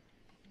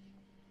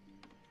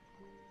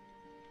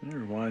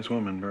 You're a wise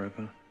woman,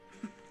 Bertha.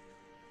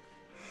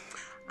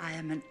 I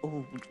am an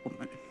old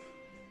woman,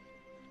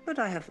 but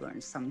I have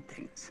learned some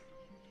things.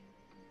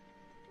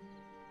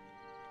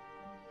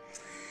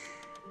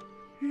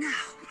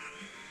 Now,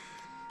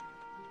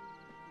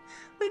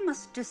 we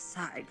must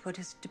decide what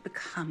is to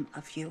become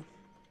of you.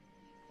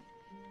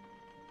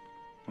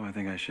 Well, I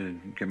think I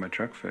should get my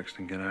truck fixed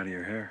and get out of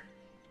your hair.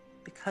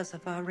 Because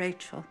of our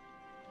Rachel.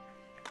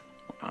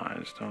 I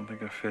just don't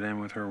think I fit in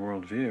with her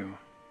worldview.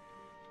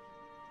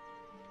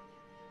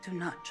 Do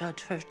not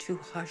judge her too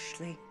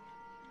harshly.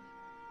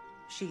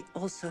 She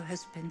also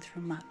has been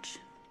through much.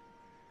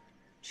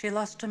 She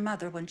lost her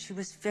mother when she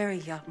was very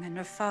young, and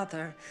her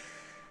father...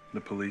 The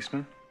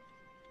policeman?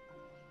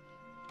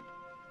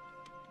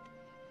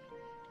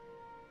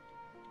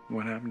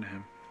 What happened to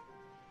him?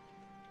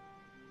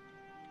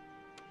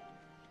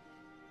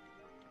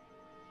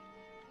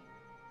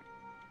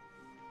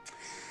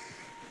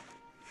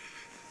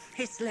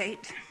 It's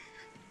late.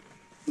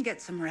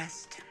 Get some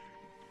rest.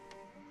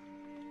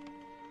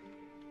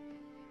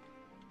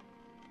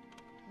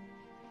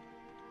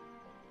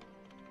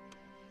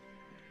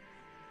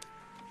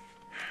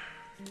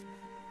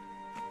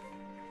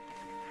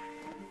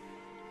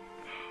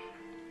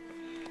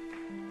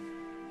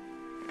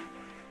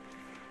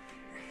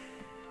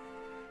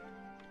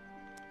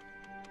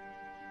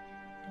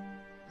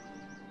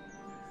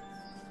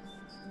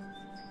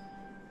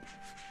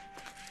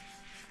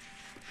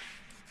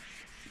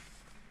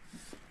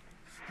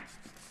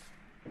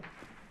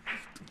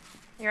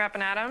 You're up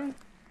and at 'em?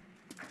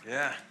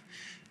 Yeah.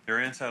 Your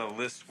aunts had a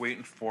list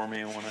waiting for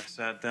me when I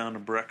sat down to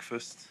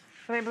breakfast.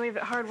 So they believe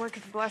that hard work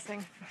is a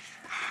blessing.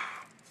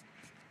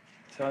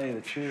 Tell you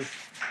the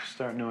truth, I'm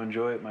starting to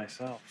enjoy it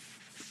myself.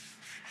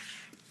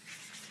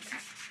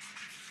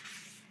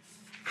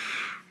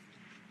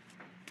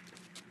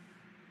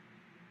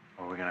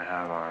 Are we gonna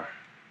have our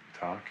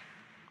talk?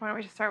 Why don't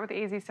we just start with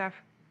the easy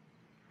stuff?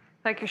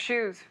 Like your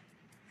shoes.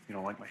 You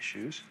don't like my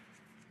shoes?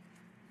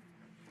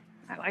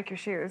 I like your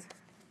shoes.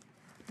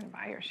 I'm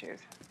gonna buy your shoes.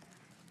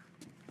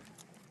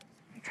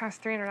 They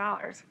cost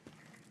 $300.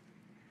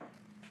 The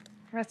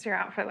rest of your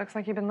outfit looks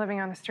like you've been living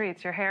on the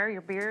streets. Your hair,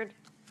 your beard.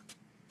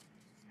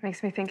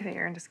 Makes me think that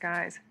you're in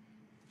disguise.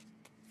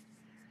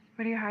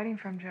 What are you hiding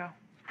from, Joe?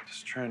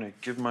 Just trying to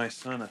give my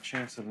son a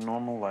chance at a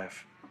normal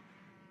life.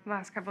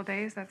 Last couple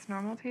days, that's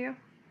normal to you?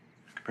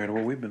 Compared to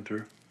what we've been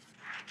through.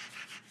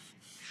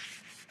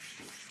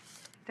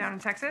 Down in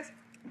Texas?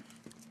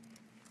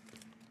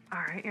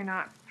 All right, you're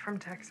not from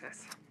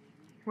Texas.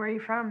 Where are you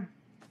from?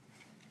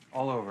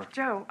 All over.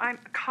 Joe, I'm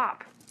a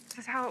cop. This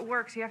is how it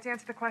works. You have to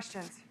answer the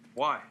questions.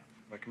 Why? Have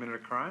I committed a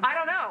crime? I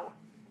don't know.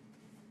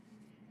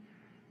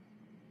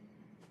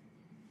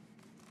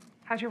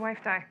 How'd your wife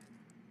die?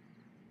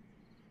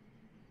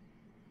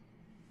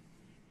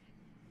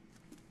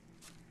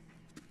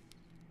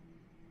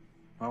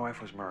 My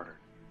wife was murdered.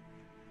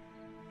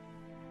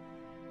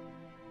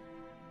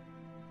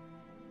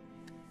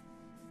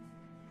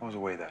 I was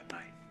away that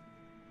night.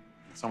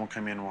 Someone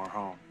came into our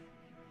home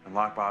and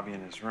locked Bobby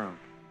in his room.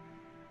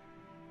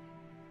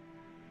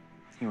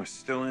 He was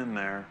still in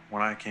there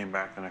when I came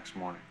back the next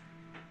morning.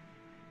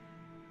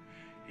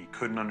 He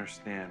couldn't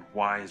understand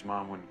why his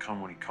mom wouldn't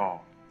come when he called.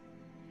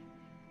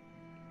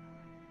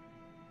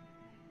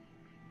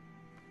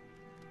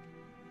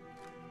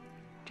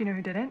 Do you know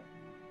who did it?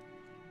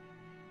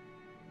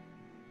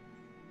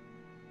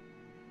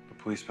 The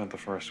police spent the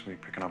first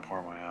week picking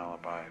apart my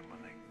alibi.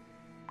 When they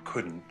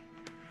couldn't,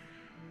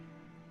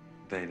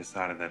 they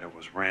decided that it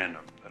was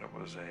random, that it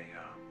was a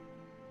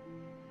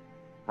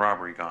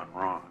robbery gone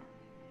wrong.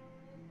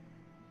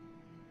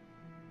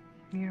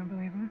 You don't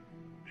believe him?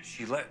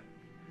 She let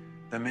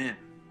them in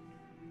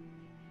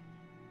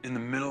the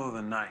middle of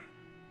the night.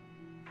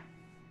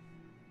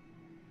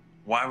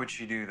 Why would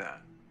she do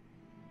that?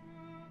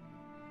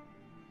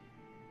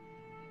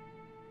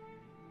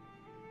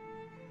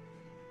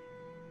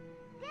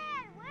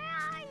 Dad, where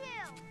are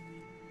you?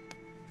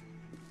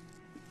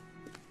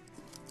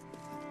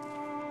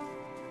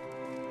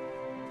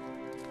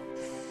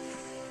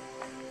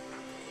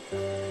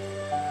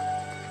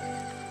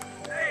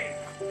 Hey!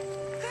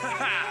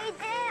 Hey,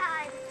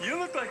 Dad. You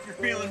look like you're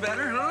feeling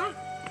better, huh?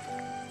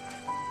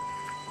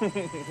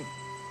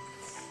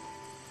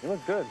 You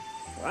look good.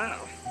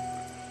 Wow.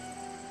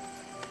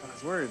 I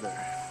was worried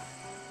there.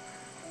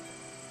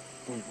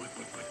 Boink, boink,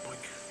 boink, boink,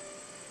 boink.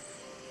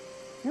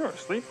 You were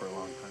asleep for a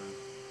long time.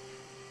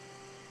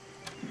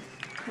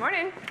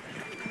 Morning.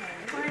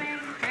 Morning.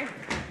 Hey.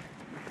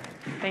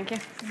 Thank you.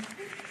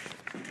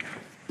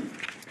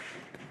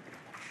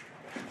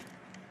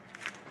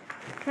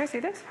 Can I see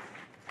this?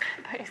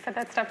 I thought you said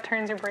that stuff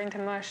turns your brain to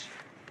mush.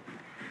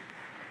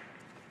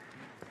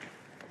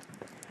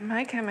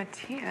 Micah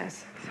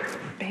Matias,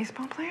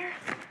 baseball player?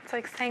 It's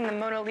like saying the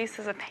Mona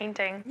Lisa's a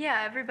painting.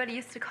 Yeah, everybody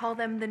used to call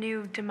them the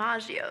new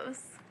DiMaggios.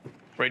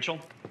 Rachel,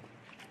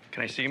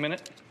 can I see you a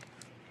minute?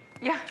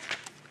 Yeah.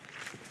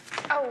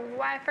 Oh,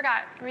 I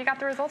forgot. We got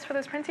the results for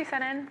those prints you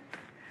sent in.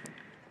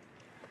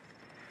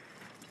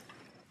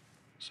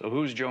 So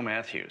who's Joe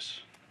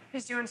Matthews?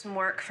 He's doing some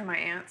work for my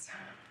aunts.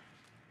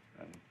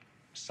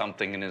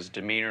 Something in his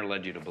demeanor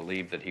led you to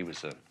believe that he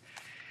was a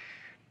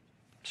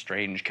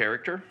strange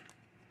character?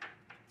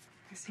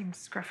 He seemed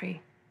scruffy.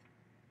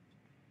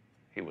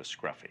 He was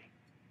scruffy.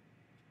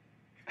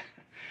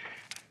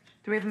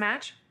 Do we have a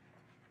match?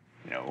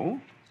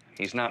 No,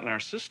 he's not in our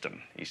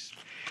system. He's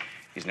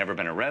never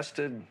been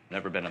arrested,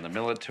 never been in the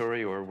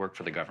military, or worked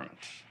for the government.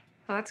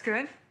 Well, that's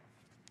good.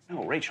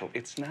 No, Rachel,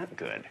 it's not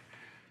good.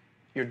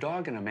 You're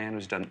dogging a man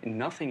who's done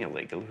nothing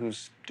illegal,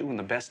 who's doing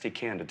the best he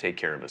can to take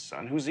care of his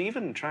son, who's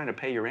even trying to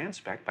pay your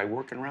aunts back by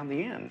working around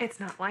the inn. It's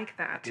not like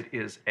that. It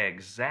is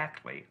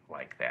exactly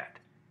like that.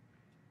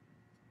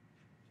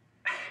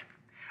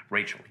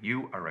 Rachel,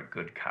 you are a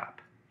good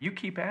cop. You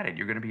keep at it.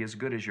 You're going to be as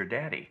good as your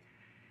daddy.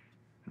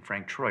 And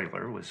Frank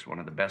Troiler was one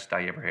of the best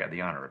I ever had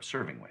the honor of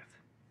serving with.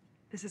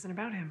 This isn't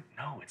about him.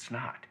 No, it's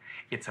not.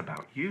 It's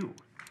about you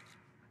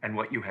and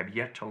what you have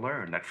yet to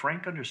learn that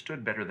Frank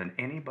understood better than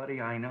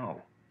anybody I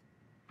know.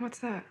 What's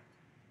that?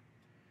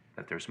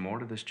 That there's more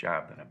to this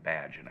job than a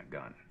badge and a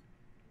gun.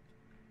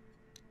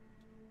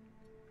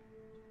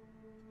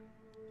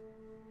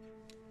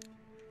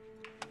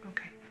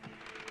 Okay.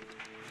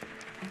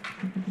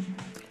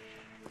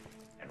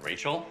 And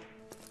Rachel,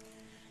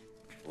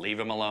 leave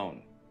him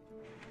alone.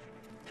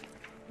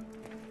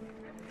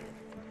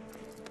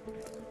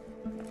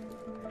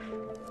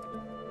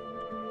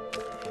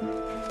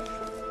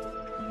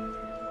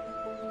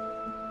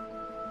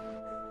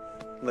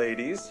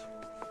 Ladies.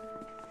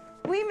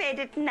 We made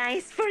it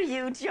nice for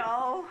you,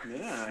 Joe.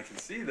 Yeah, I can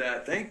see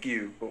that. Thank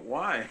you. But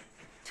why?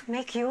 To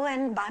make you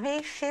and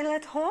Bobby feel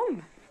at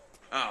home.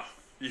 Oh,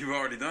 you've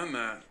already done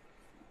that.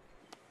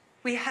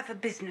 We have a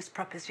business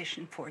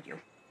proposition for you.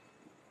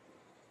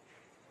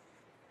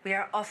 We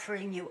are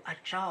offering you a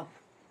job.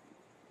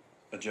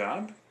 A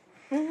job?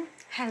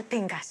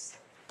 Helping us.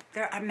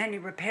 There are many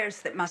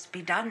repairs that must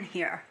be done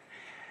here.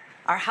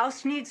 Our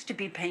house needs to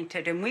be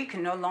painted, and we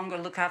can no longer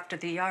look after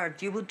the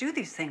yard. You will do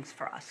these things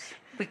for us.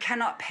 We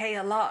cannot pay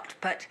a lot,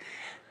 but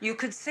you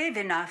could save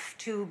enough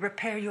to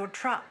repair your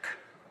truck.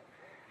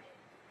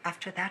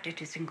 After that,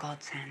 it is in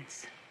God's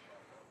hands.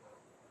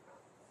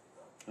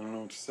 I don't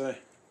know what to say.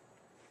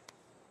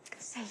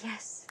 Say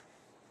yes.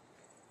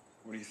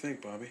 What do you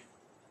think, Bobby?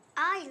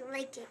 I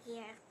like it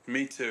here.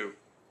 Me too.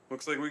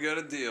 Looks like we got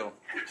a deal.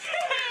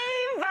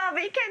 Hey,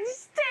 Bobby can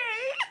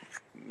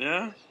stay.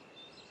 Yeah?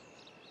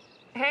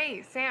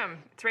 Hey, Sam,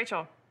 it's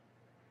Rachel.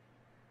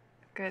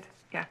 Good,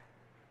 yeah.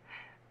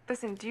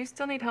 Listen, do you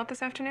still need help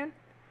this afternoon?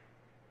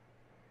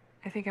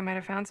 I think I might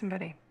have found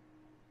somebody.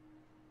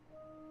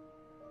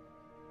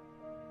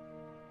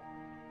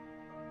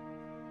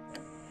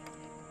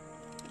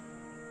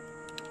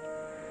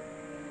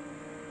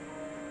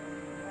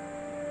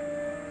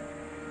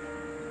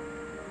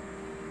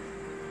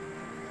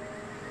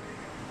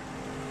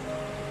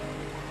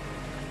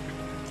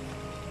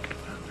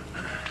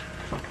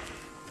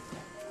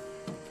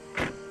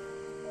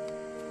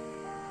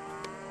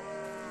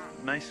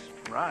 Nice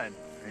ride.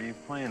 Are you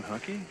playing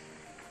hooky?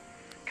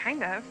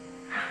 Kind of.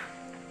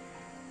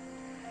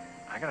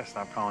 I gotta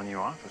stop calling you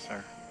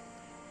officer.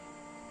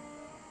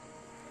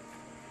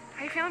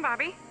 How you feeling,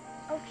 Bobby?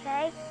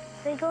 Okay,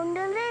 we're going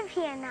to live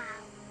here now.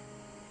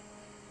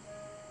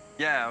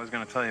 Yeah, I was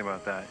gonna tell you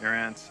about that. Your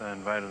aunts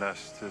invited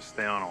us to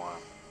stay on a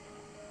while.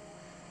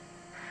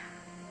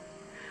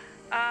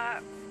 I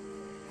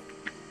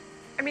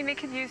mean, they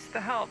could use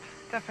the help,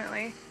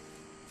 definitely.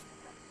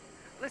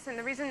 Listen,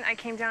 the reason I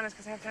came down is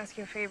because I have to ask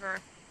you a favor.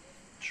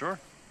 Sure.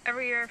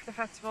 Every year for the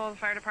festival, the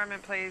fire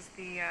department plays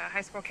the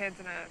high school kids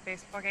in a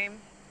baseball game,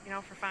 you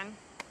know, for fun.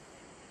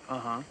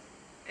 Uh-huh.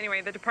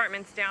 Anyway, the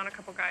department's down a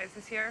couple guys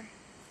this year.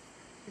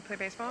 You play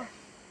baseball?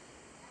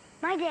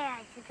 My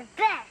dad is the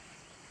best.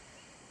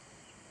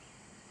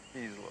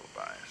 He's a little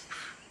biased.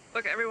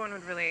 Look, everyone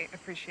would really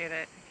appreciate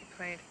it if you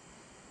played.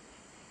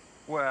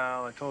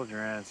 Well, I told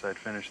your aunts I'd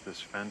finish this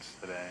fence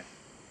today.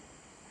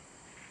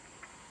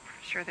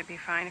 Sure, they'd be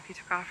fine if you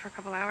took off for a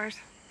couple hours.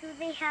 Do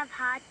they have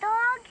hot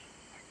dogs?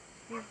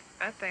 You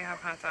bet they have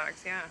hot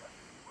dogs, yeah.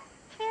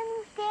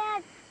 Can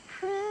Dad,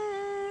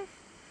 please?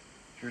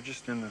 You're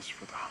just in this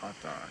for the hot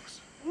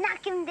dogs.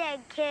 Knock him dead,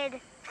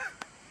 kid.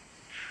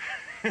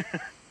 Gonna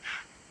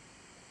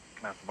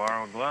have to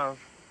borrow a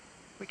glove.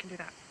 We can do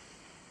that.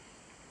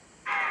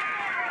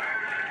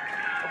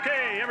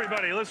 Okay,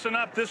 everybody, listen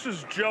up. This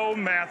is Joe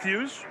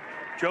Matthews.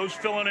 Joe's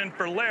filling in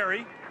for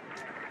Larry.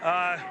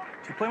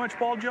 Do you play much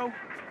ball, Joe?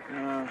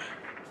 Yeah,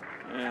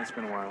 it's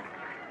been a while.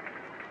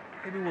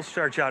 Maybe we'll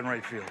start you out in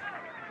right field.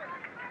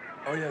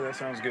 Oh, yeah, that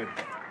sounds good.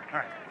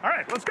 All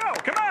right, let's go.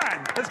 Come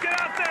on. Let's get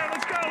out there.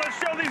 Let's go. Let's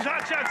show these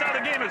hot shots how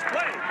the game is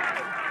played.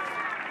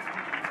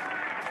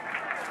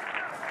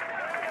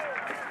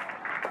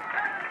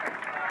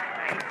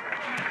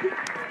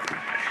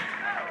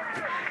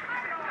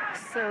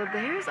 So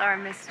there's our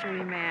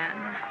mystery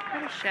man.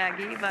 Pretty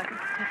shaggy, but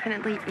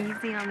definitely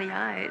easy on the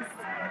eyes.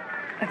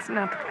 That's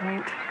not the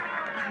point.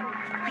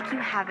 Like you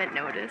haven't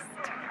noticed.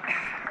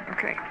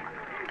 Okay.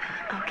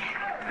 Okay.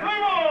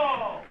 Come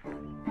on!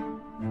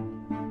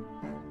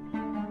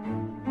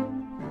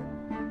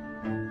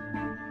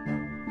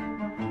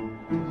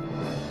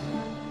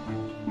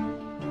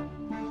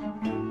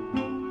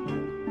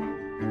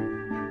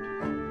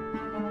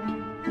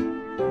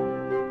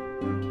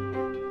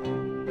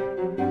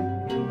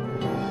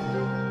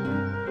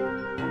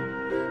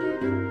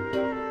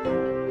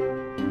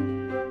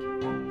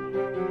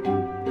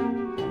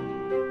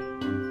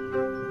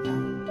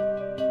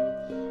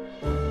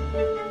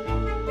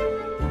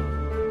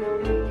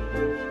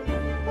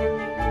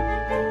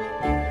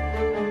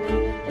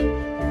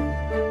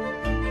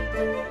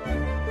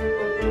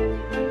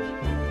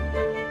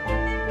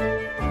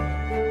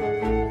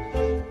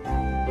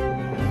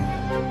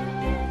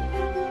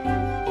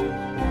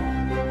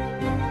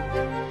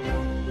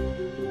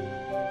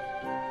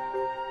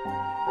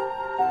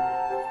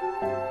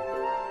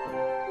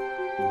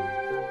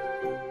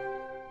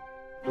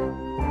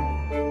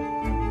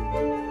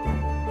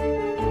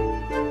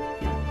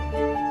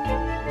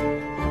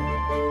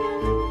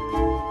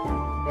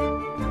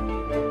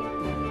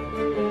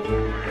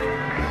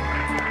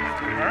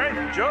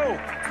 Joe,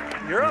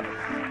 you're up.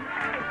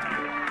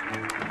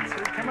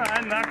 Come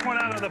on, knock one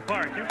out of the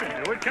park. You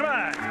can do it. Come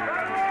on.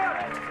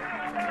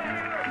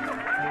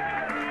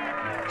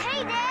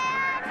 Hey,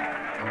 Dad!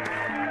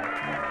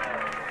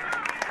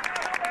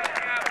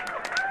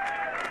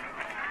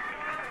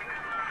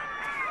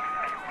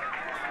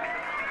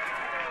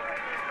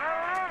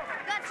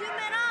 Got 2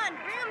 men on.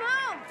 Bring them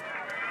home.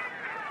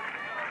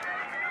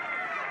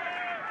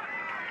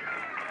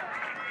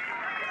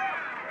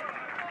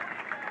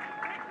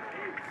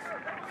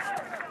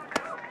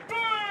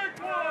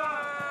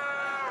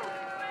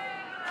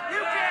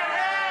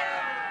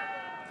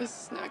 This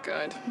is not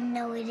good.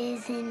 No, it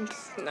isn't.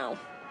 No. You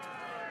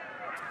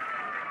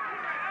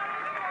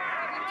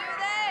can do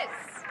this.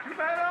 Keep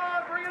it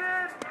on. Bring it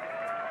in.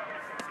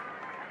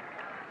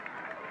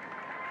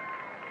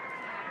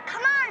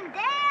 Come on,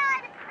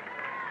 Dad!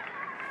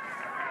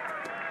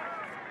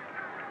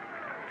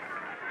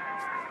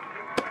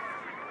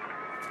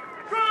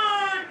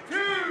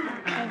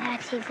 Okay,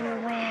 that's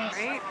even worse.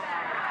 Right?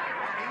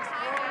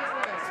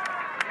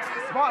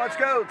 Come on, let's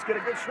go. Let's get a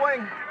good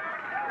swing.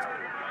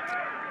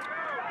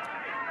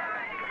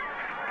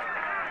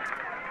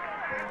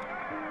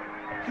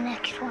 The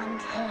next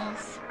one's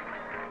his.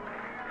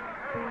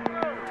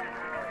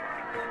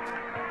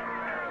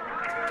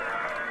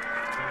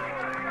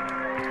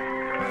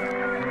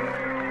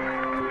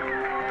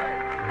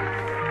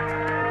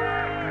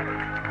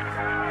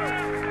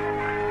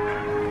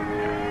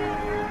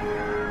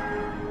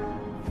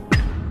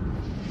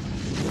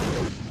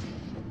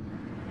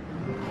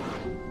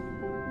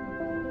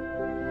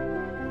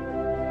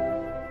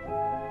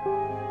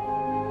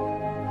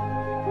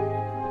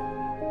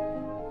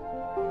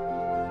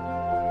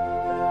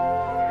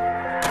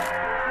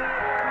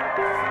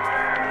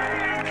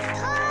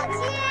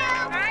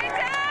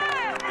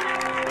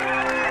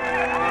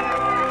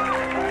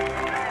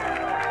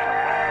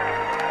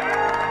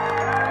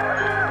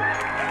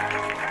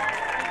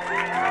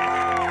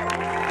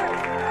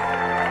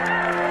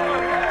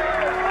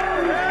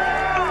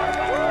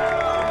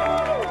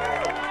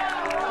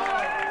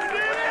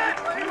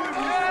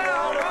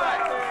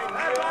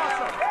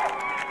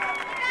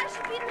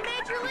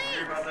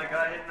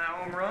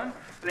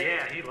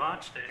 Yeah, he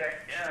launched it.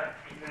 Yeah,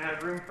 even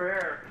had room for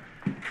error.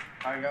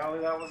 By golly,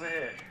 that was a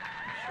hit.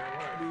 Sure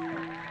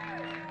was.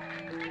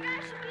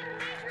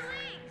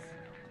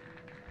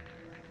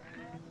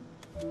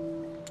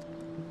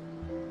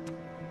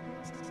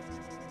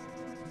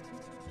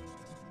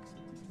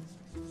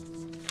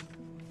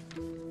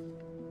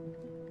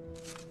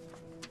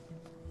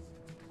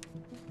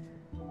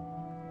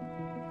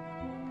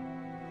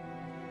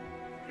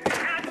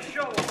 Had to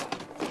show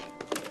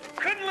off.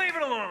 Couldn't leave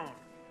it alone.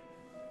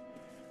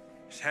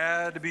 Just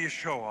had to be a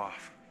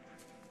show-off.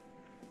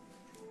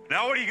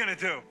 Now what are you gonna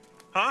do,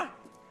 huh?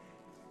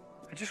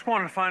 I just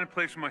wanted to find a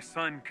place where my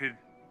son could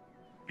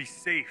be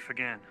safe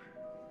again.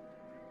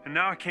 And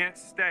now I can't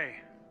stay.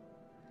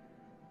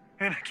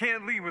 And I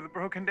can't leave with a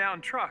broken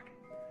down truck.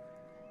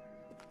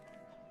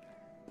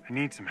 I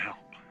need some help.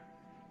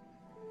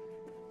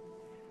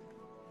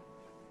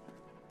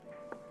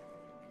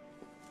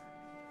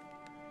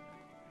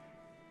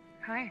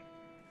 Hi.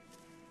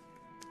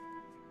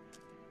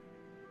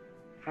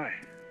 Hi.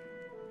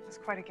 It's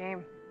quite a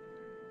game.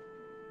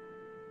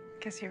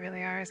 Guess you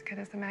really are as good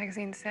as the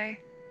magazines say.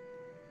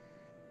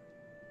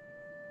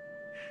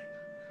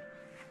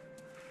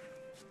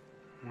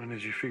 When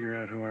did you figure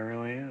out who I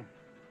really am?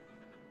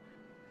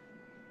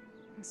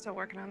 I'm still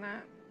working on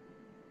that.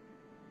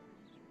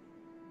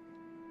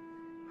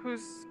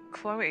 Who's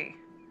Chloe?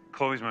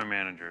 Chloe's my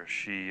manager.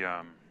 She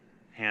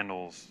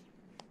handles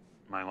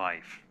my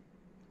life.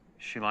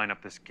 She lined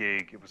up this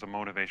gig. It was a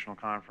motivational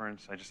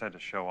conference. I just had to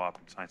show up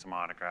and sign some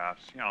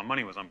autographs. You know, the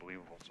money was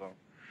unbelievable, so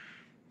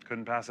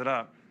couldn't pass it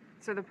up.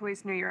 So the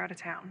police knew you're out of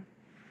town?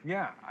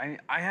 Yeah,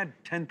 I had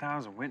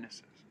 10,000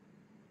 witnesses.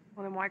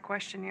 Well, then why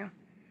question you?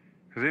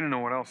 Because they didn't know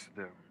what else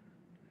to do.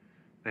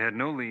 They had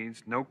no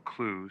leads, no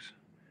clues.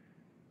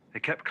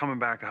 They kept coming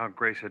back to how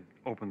Grace had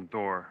opened the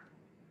door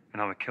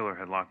and how the killer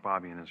had locked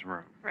Bobby in his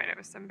room. Right, it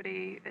was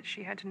somebody that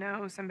she had to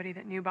know, somebody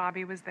that knew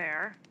Bobby was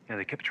there. Yeah,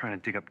 they kept trying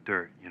to dig up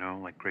dirt, you know,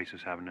 like Grace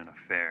was having an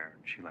affair.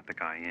 She let the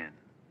guy in.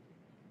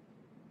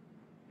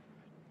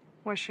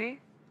 Was she?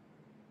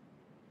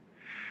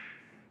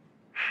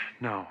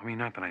 No, I mean,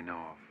 not that I know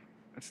of.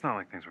 It's not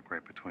like things were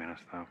great between us,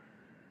 though. What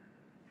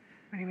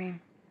do you mean?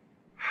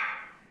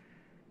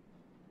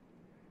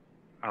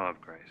 I love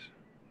Grace.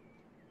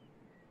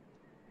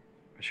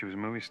 But she was a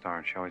movie star,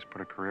 and she always put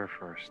her career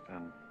first,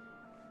 and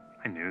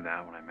I knew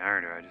that when I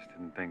married her. I just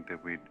didn't think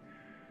that we'd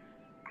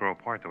grow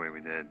apart the way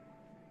we did.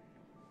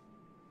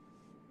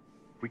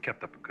 We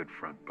kept up a good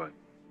front, but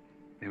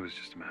it was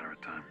just a matter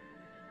of time.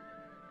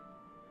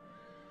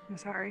 I'm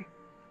sorry.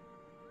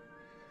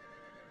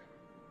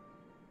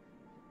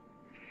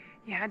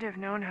 You had to have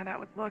known how that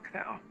would look, though.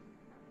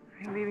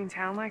 Are you leaving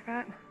town like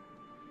that?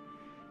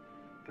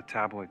 The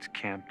tabloids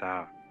camped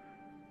out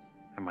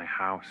at my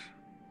house.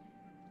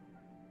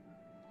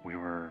 We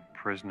were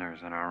prisoners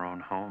in our own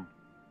home.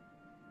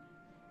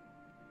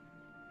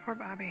 Poor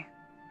Bobby.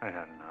 I'd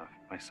had enough.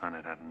 My son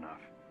had had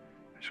enough.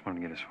 I just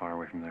wanted to get as far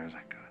away from there as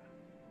I could.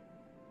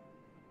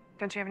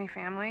 Don't you have any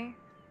family?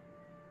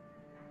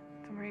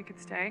 Somewhere you could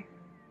stay?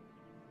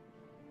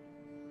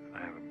 I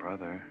have a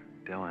brother,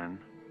 Dylan,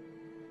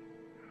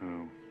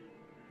 who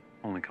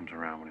only comes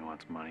around when he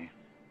wants money.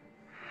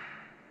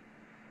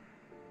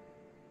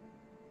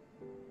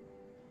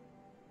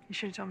 You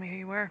should have told me who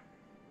you were.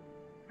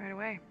 Right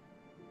away.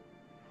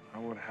 I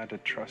would have had to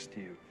trust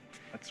you.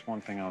 That's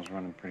one thing I was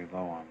running pretty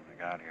low on when I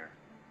got here.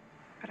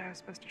 But I was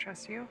supposed to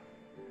trust you?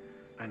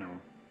 I know.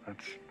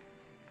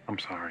 I'm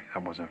sorry.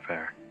 That wasn't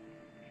fair.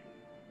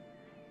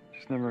 It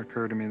just never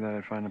occurred to me that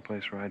I'd find a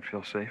place where I'd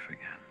feel safe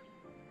again.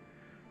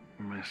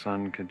 Where my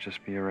son could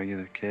just be a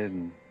regular kid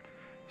and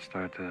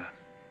start to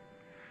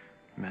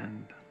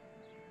mend.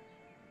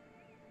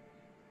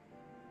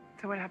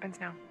 So what happens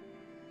now?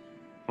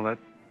 Well, that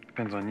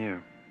depends on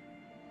you.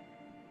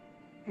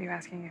 Are you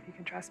asking if you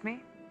can trust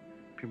me?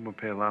 People would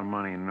pay a lot of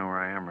money to know where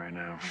I am right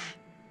now.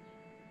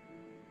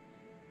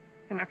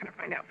 You're not gonna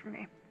find out from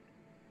me.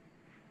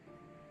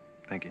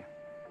 Thank you.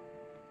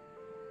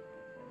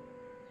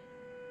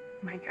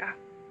 Micah.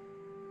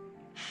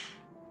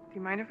 Do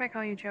you mind if I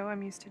call you Joe?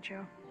 I'm used to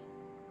Joe.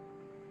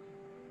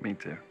 Me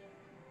too.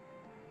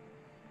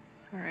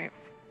 All right.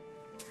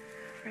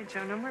 All right,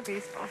 Joe, no more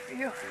baseball for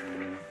you.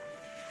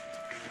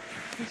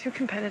 You're too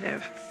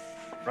competitive.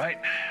 Right.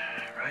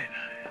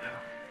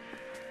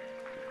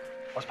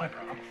 What's my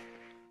problem?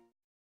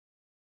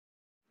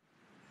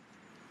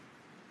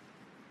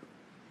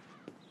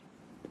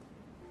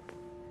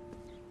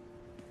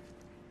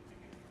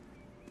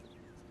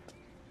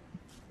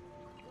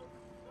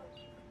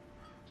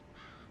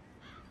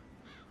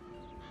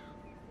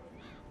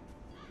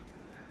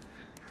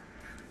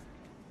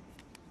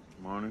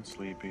 Morning,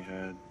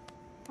 sleepyhead.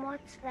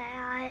 What's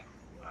that?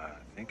 I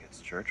think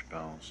it's church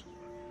bells.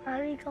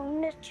 Are we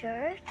going to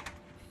church?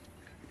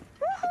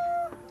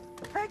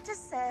 Woohoo! Berta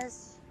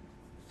says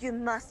you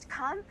must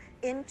come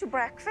in to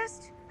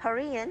breakfast,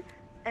 hurry in,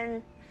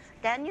 and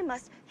then you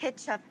must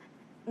hitch up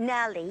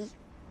Nellie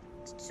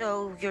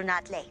so you're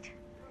not late.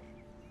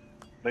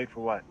 Late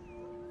for what?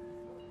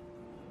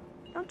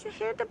 Don't you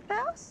hear the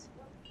bells?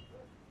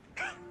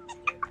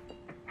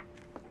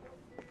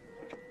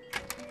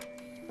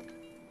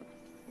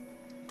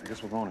 I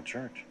guess we're going to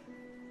church.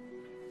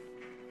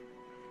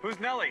 Who's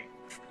Nellie?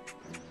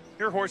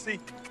 Here, horsey.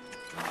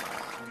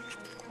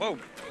 Whoa.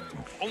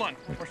 Hold on,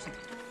 horsey.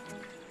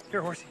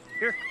 Here, horsey.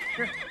 Here.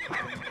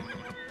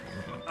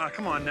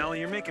 Come on, Nellie,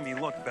 you're making me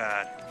look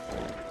bad.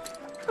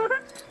 Looks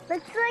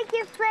like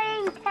you're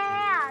playing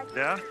tag.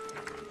 Yeah?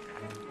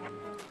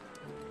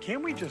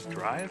 Can't we just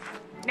drive?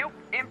 Nope.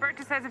 Aunt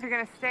Berta says if you're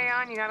gonna stay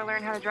on, you gotta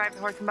learn how to drive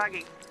the horse and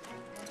buggy.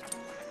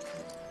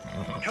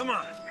 Come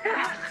on.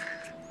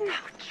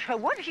 Joe,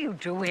 what are you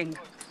doing?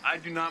 I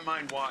do not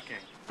mind walking.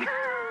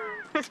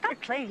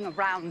 Stop playing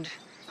around.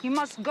 You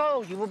must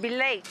go. You will be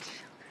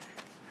late.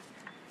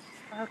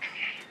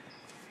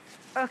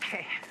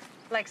 Okay,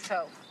 like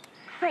so.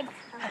 Like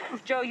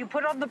Joe, you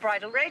put on the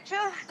bridle.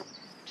 Rachel,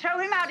 show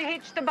him how to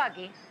hitch the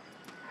buggy.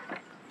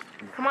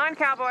 Come on,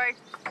 cowboy.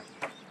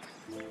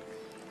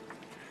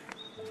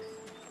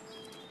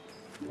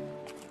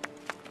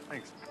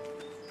 Thanks.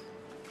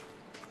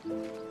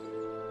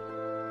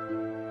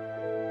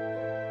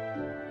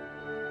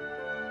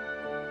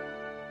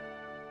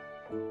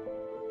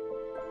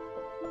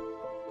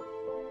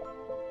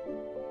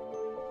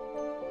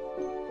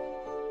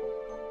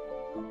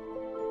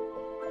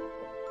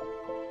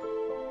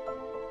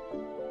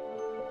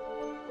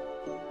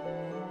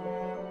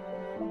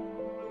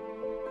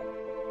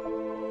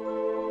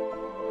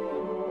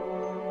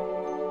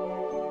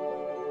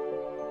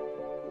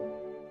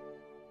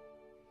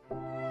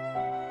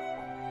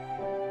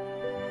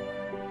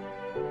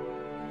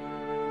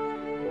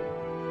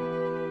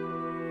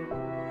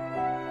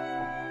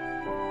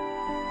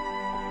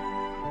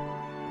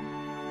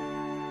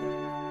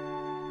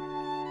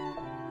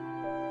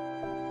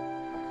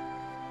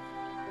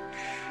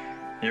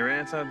 Your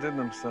aunts outdid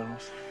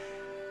themselves.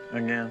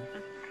 Again.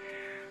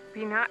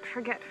 Be not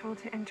forgetful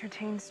to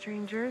entertain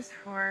strangers,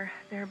 for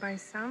thereby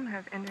some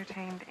have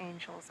entertained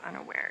angels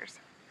unawares.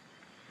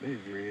 They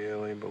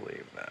really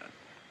believe that.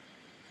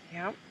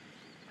 Yep,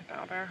 with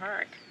all their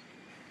heart.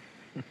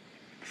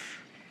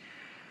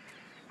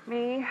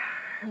 Me,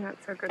 I'm not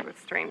so good with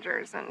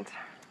strangers, and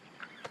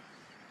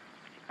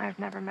I've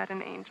never met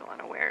an angel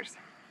unawares.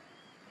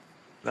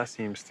 That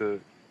seems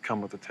to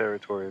come with the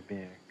territory of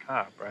being a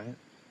cop, right?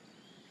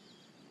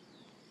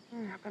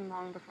 It happened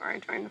long before I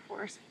joined the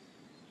force.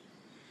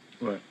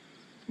 What?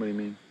 What do you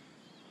mean?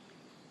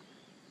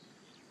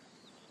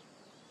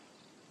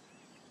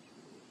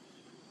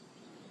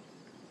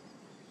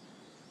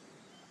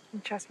 You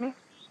trust me?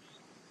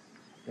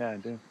 Yeah, I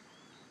do.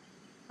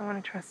 I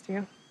want to trust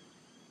you.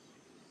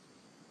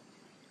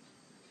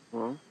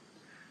 Well,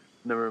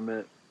 never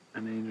met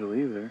an angel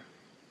either.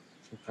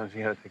 Sometimes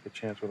you gotta take a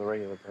chance with a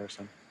regular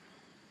person.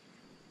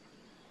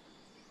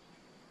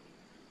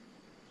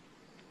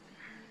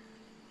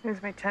 It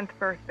was my 10th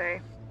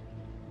birthday.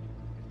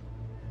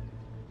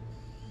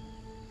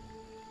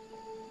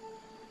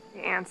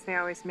 The aunts, they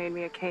always made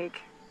me a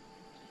cake.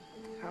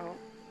 So,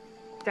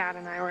 Dad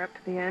and I were up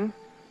to the inn.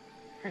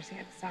 First, he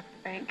had to stop at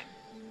the bank.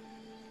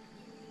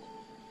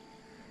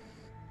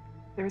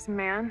 There was a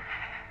man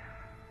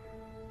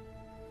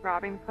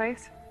robbing the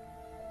place.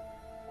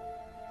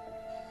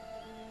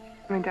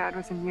 My dad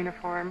was in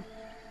uniform.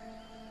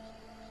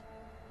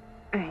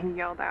 And he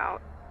yelled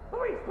out,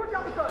 "Police, put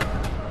down the gun!"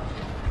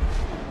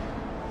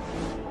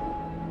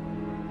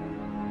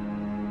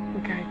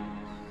 The guy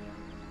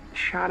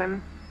shot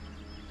him,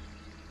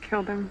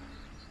 killed him.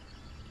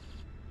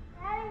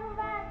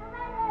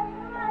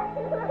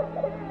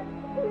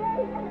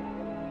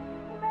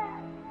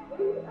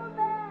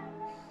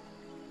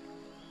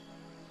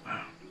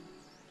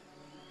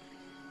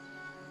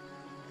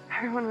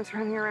 Everyone was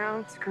running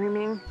around,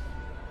 screaming.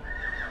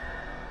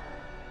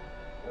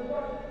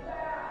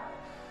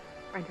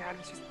 My dad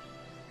was just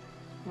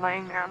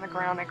laying there on the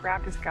ground. I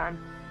grabbed his gun.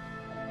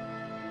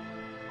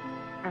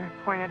 And I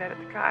pointed it at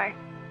the guy.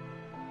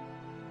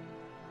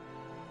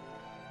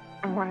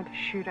 I wanted to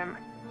shoot him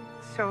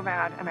so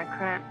bad, and I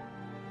couldn't.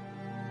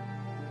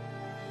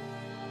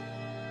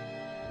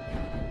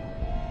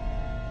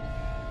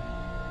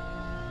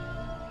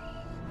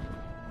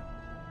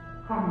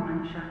 Komm,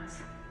 mein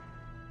Schatz.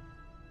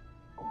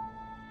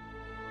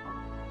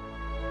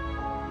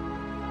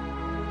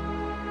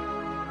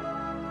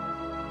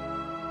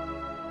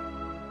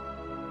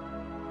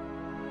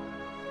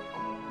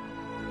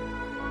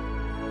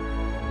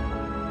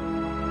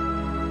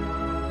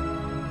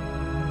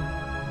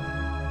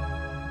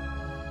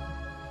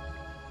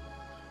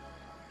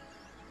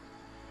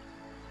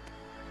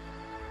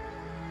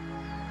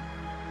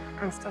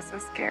 I'm still so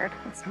scared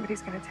that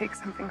somebody's gonna take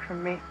something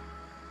from me.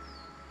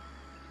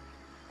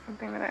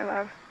 Something that I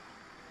love.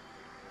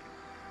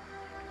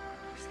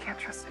 I just can't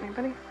trust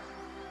anybody.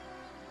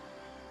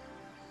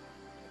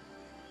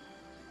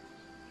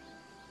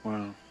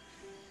 Well,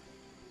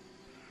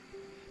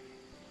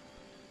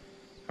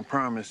 I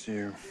promise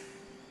you,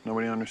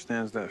 nobody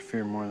understands that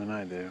fear more than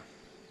I do.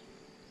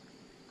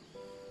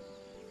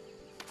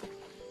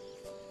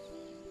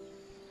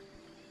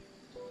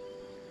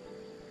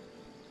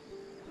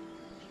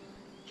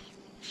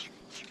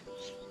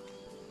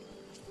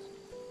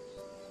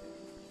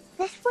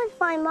 This was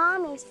my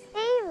mommy's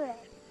favorite.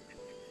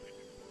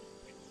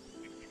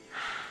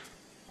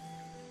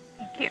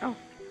 Thank you.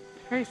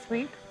 Very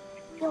sweet.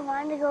 You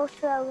want to go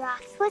throw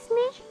rocks with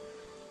me?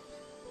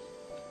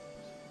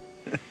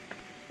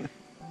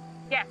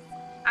 Yes,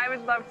 I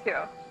would love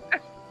to.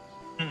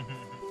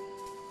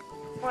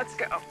 Let's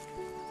go.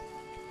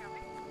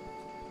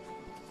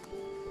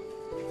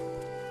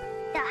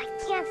 Yeah, I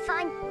can't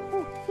find.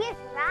 Ooh, here's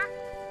a rock.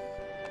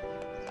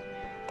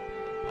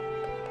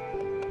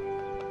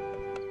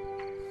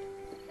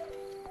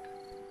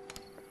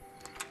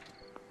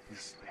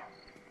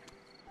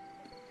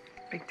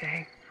 Big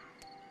day.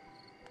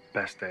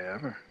 Best day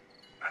ever.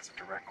 That's a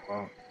direct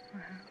quote.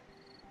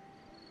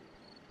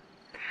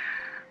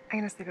 I'm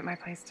gonna sleep at my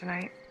place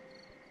tonight.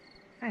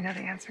 I know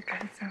the answer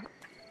good, so.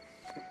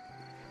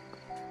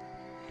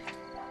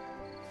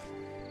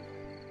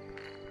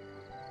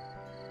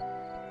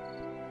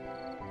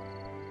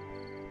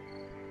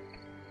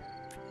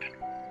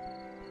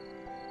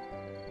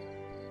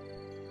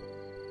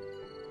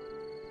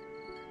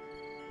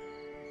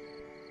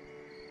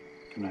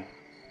 Good night.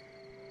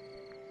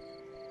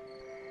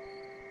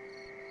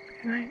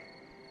 Good night.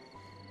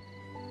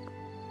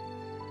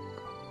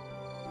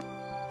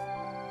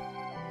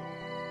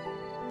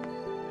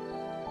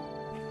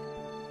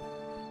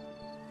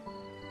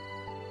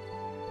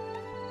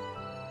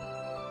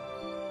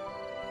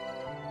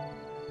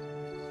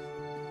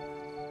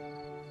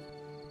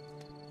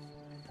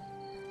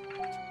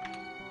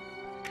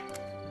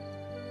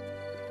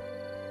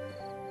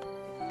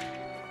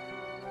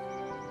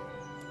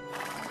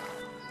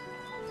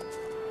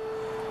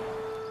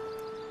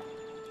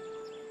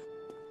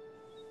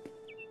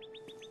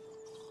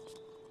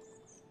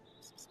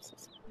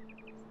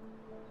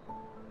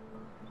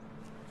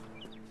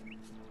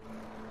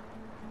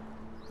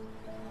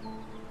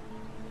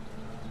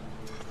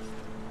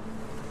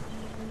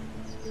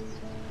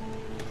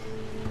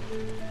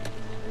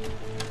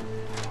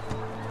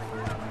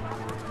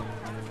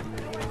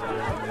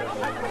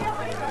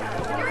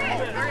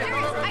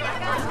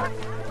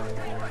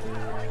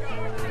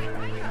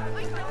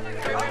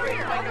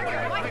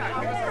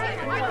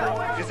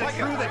 Is it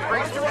true that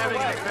Grace is having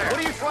an affair? What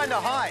are you trying to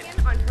hide?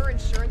 On her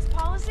insurance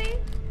policy?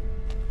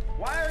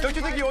 Don't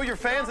you think you owe your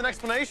fans an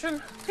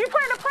explanation? You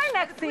plan to play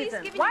next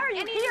season. Why are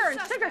you here in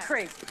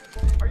Sugarcreek?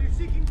 Are you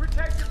seeking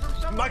protection from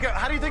someone? Micah,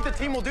 how do you think the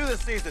team will do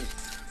this season?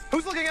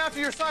 Who's looking after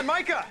your son,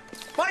 Micah?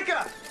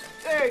 Micah!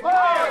 Hey, there's no way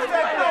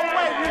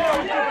you know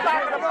what you're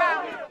talking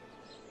about.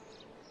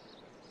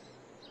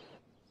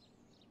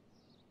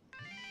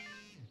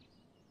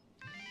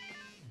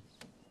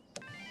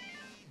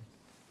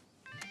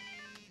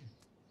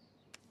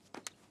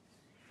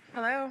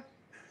 Hello?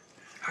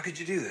 How could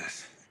you do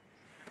this?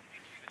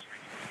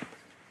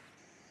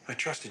 I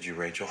trusted you,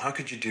 Rachel. How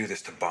could you do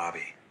this to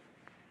Bobby?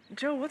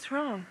 Joe, what's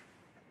wrong?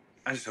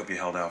 I just hope you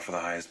held out for the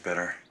highest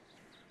bidder.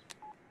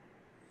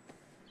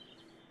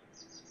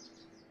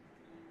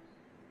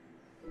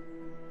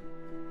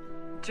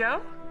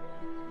 Joe?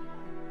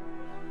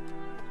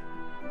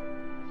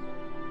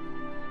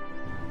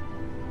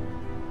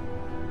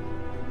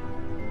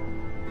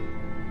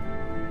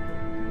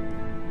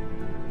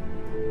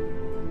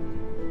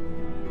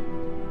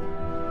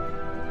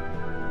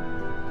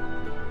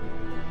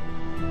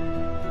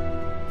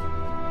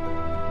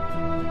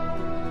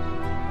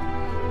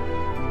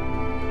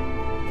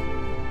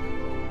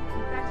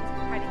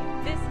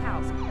 This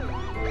house.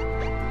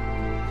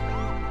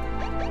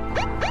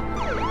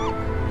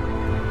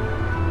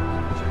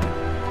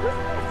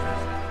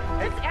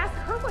 Let's ask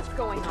her what's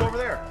going on. Go over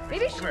there.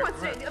 Maybe she wants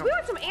to. We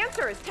want some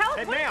answers. Tell us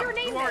Hey, what ma'am, your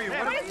name who are is. you?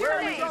 What is Where your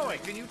are you name? going?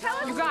 Can you tell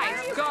us? You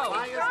guys, go.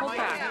 Hold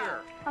back.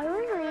 Are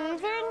we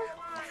leaving?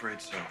 I'm afraid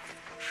so.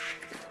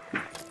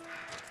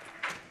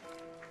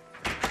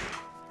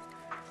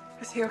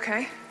 Is he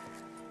okay?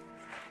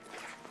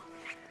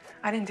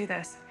 I didn't do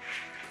this.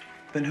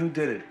 Then who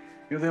did it?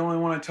 You're the only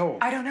one I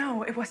told. I don't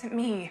know. It wasn't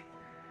me.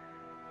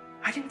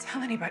 I didn't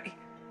tell anybody.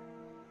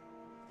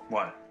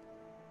 What?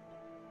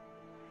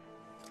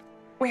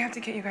 We have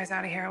to get you guys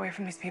out of here, away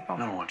from these people.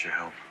 I don't want your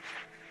help.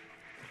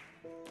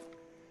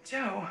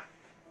 Joe,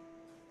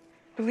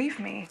 believe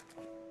me,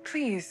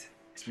 please.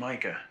 It's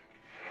Micah.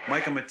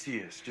 Micah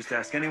Matias. Just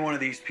ask any one of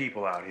these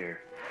people out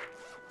here.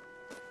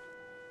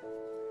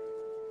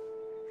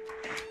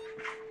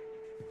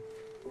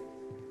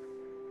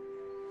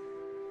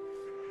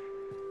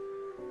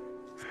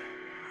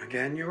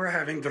 Again, you were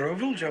having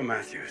trouble, Joe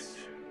Matthews.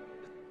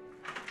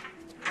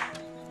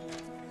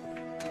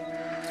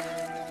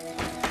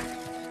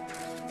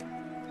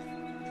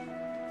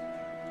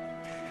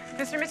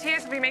 Mr.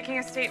 Matias will be making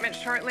a statement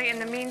shortly. In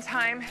the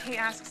meantime, he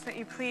asks that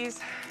you please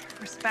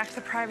respect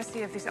the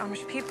privacy of these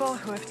Amish people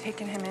who have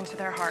taken him into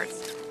their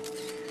hearts.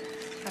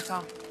 That's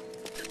all.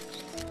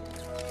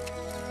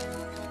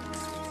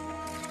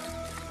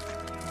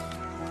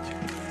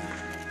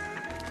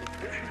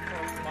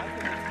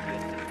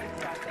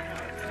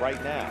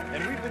 Right now,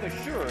 and we've been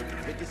assured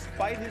that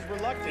despite his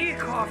reluctance...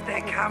 Take off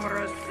the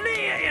cameras,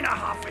 flee in a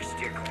half a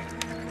stick.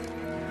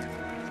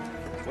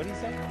 What did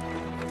he say?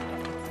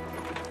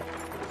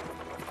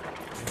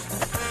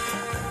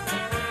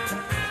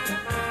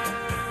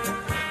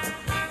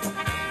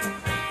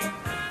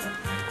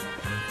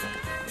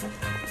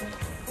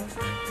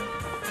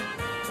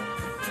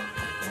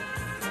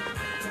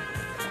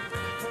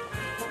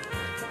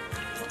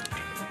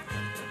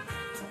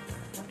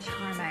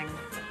 Charming.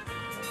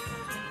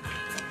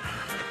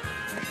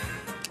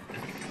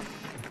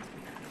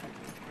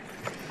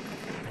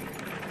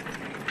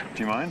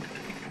 Do you mind?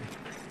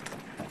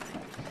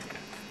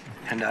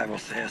 And I will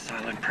say a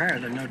silent prayer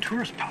that no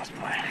tourists pass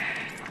by.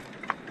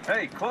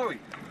 Hey, Chloe.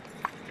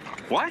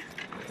 What?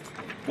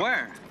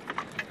 Where?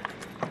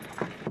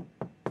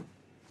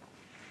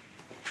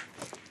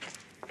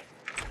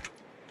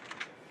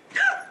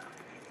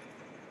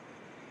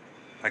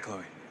 Hi,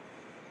 Chloe.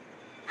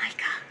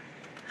 Micah!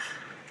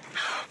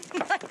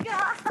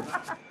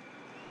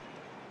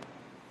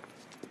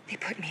 They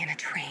put me in a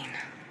train.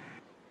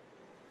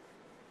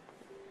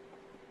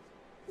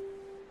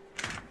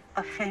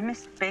 A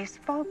famous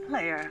baseball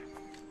player.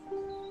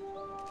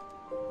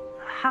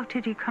 How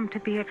did he come to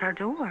be at our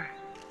door?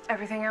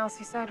 Everything else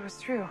he said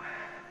was true.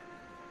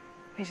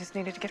 He just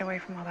needed to get away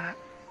from all that.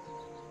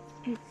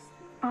 Is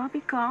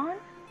Bobby gone?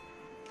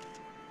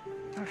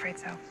 I'm afraid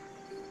so.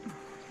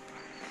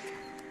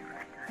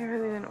 They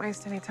really didn't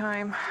waste any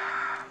time.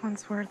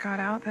 Once word got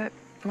out that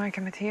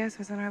Micah Matias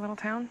was in our little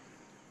town.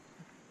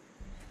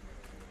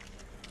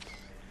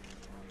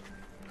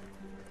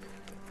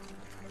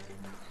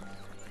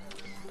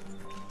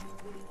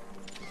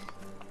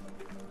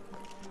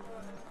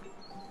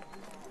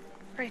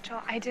 Rachel,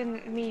 I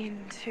didn't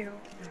mean to.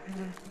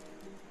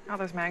 All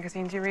those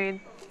magazines you read.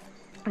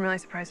 I'm really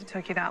surprised it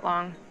took you that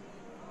long.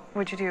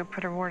 What'd you do,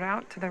 put a word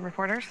out to the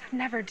reporters?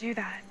 Never do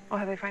that. Well,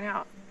 how'd they find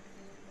out?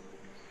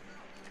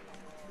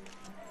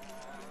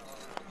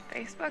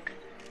 Facebook?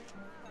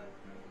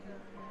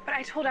 But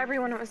I told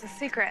everyone it was a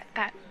secret,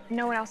 that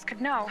no one else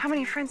could know. How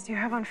many friends do you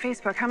have on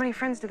Facebook? How many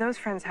friends do those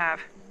friends have?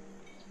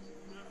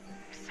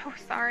 So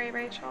sorry,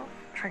 Rachel.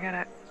 Forget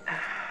it.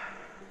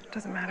 It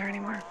doesn't matter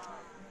anymore.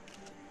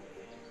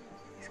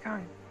 He's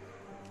gone.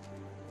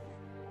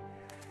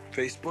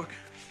 Facebook?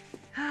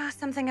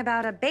 Something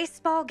about a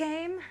baseball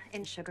game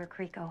in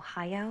Sugarcreek,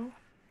 Ohio.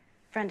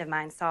 A friend of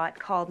mine saw it,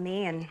 called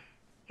me, and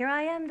here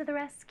I am to the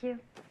rescue.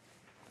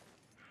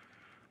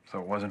 So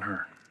it wasn't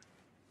her.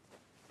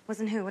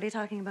 Wasn't who? What are you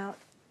talking about?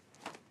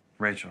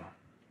 Rachel.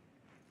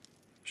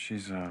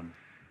 She's a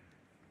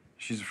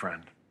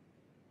friend.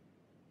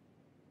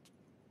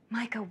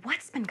 Micah,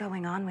 what's been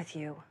going on with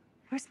you?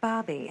 Where's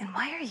Bobby? And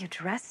why are you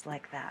dressed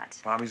like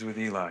that? Bobby's with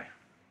Eli,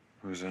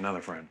 who's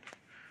another friend.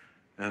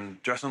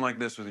 And dressing like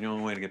this was the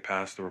only way to get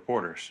past the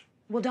reporters.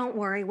 Well, don't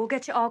worry. We'll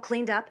get you all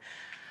cleaned up.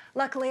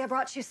 Luckily, I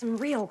brought you some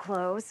real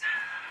clothes.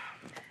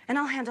 And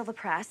I'll handle the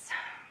press.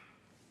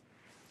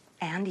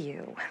 And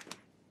you.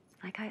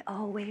 Like I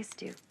always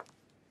do.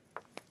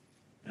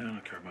 I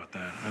don't care about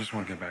that. I just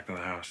want to get back to the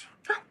house.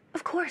 Oh,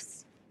 of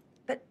course.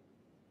 But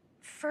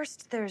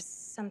first, there's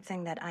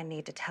something that I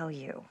need to tell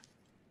you.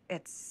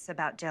 It's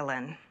about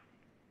Dylan.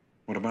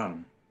 What about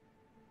him?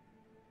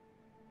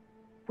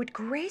 Would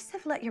Grace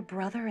have let your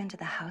brother into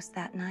the house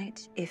that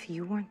night if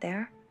you weren't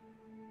there?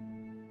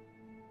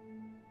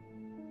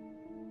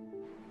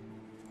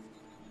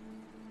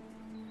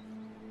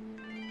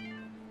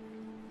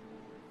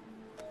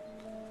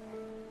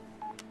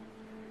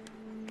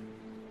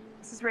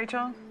 This is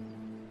Rachel.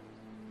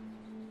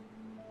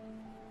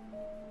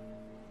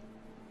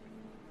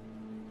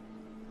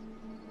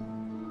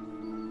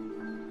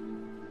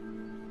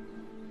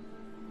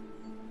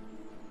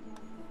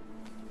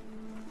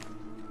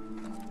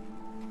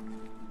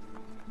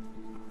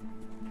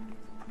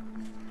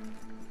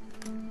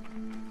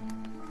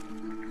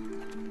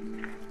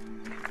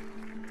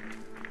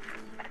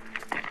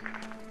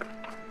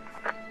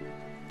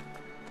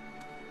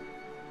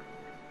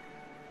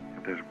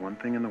 If there's one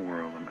thing in the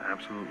world I'm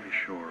absolutely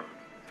sure of,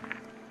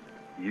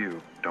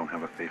 you don't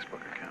have a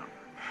Facebook account.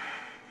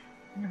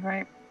 You're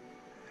right.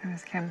 It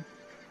was Kim.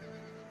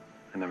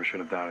 I never should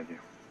have doubted you.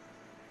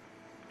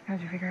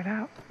 How'd you figure it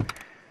out?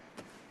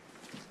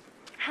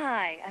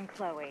 Hi, I'm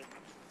Chloe.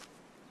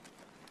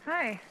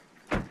 Hi.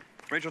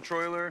 Rachel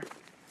Troiler,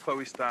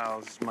 Chloe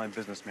Stiles, my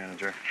business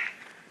manager.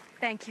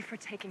 Thank you for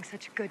taking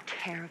such good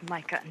care of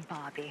Micah and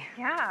Bobby.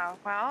 Yeah,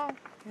 well,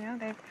 you know,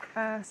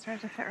 they've started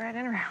to fit right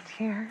in around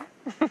here.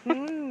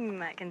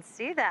 I can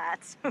see that.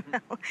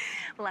 Well,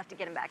 we'll have to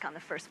get him back on the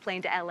first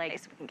plane to LA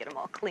so we can get him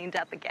all cleaned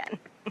up again.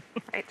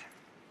 Right.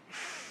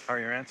 How are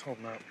your aunts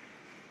holding up?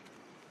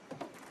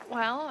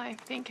 Well, I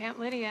think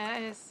Aunt Lydia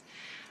is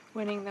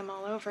winning them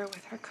all over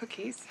with her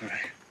cookies.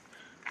 Right.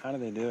 How do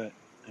they do it?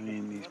 I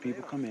mean, these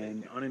people come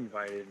in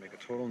uninvited, make a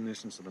total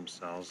nuisance of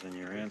themselves, and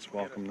your aunts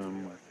welcome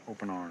them with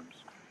open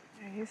arms.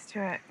 They're used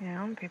to it, you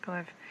know? People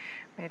have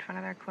made fun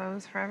of their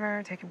clothes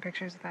forever, taken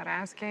pictures without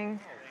asking.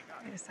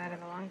 They decided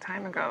a long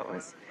time ago it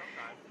was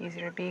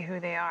easier to be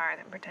who they are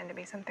than pretend to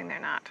be something they're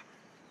not.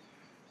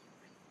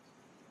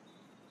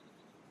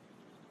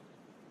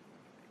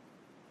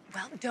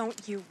 Well,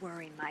 don't you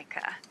worry,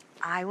 Micah.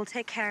 I will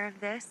take care of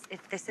this.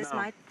 If this is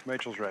my...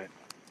 Rachel's right.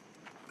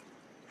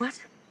 What?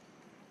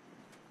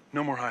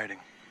 No more hiding.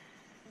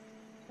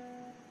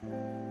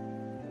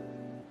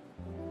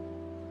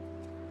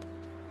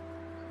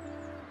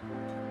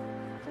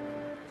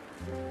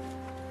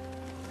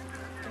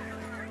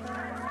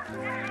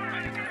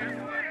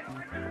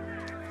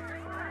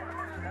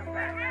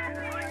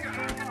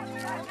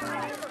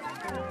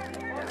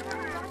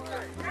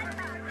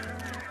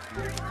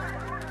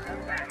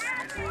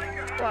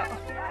 Whoa.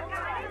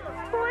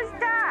 Who is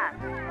that?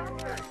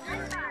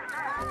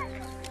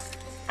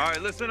 All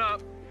right, listen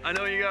up. I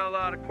know you got a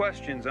lot of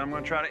questions. I'm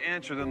gonna try to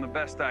answer them the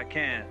best I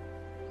can.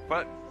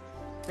 But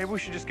maybe we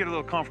should just get a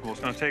little comfortable.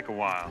 It's gonna take a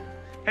while.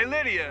 Hey,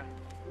 Lydia,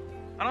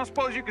 I don't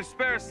suppose you could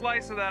spare a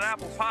slice of that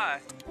apple pie?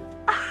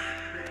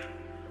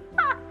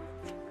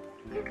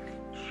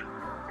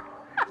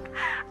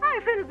 I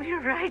will be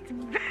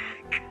right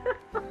back.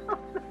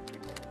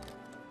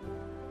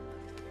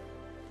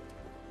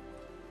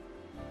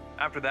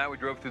 After that, we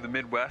drove through the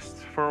Midwest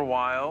for a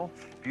while.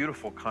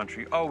 Beautiful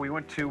country. Oh, we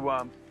went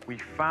to, we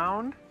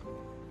found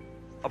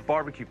a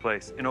barbecue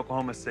place in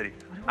Oklahoma City.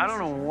 I don't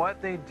know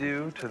what they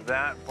do to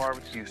that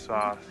barbecue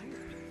sauce,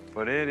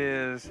 but it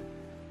is,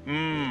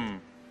 Oh,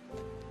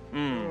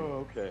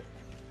 okay.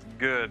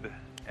 good.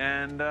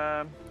 And,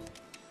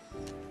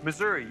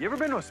 Missouri. You ever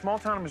been to a small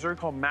town in Missouri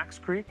called Max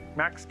Creek?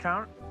 Max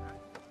Count?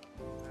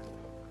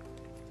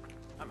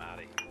 I'm out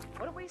of here.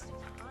 What a waste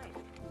of time.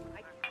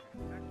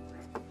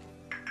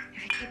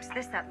 If he keeps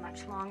this up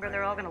much longer,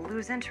 they're all gonna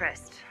lose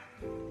interest.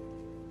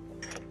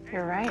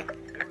 You're right.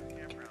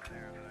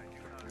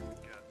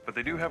 But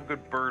they do have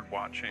good bird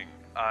watching.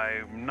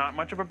 I'm not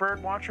much of a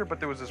bird watcher, but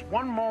there was this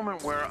one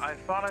moment where I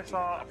thought I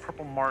saw a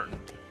purple martin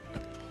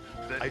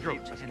that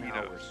eats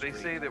mosquitoes. They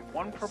say that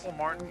one purple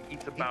martin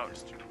eats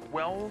about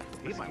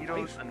 12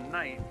 mosquitoes a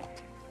night.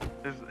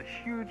 There's a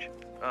huge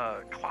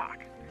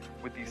clock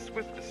with the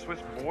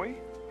Swiss boy.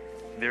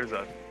 There's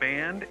a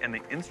band, and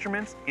the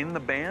instruments in the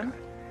band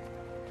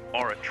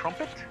are a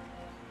trumpet.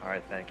 All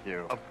right, thank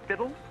you. A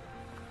fiddle.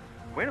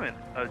 Wait a minute,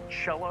 a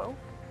cello,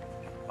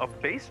 a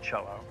bass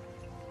cello.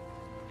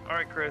 All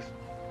right, Chris.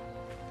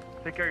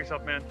 Take care of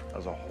yourself, man. That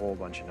was a whole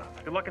bunch of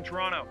nothing. Good luck in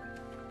Toronto.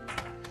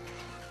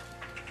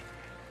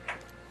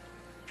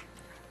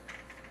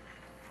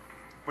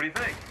 What do you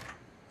think?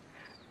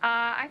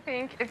 I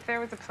think if there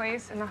was a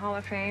place in the Hall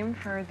of Fame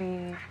for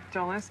the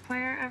dullest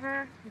player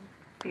ever,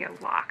 it'd be a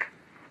lock.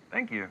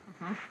 Thank you.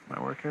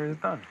 My work here is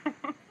done.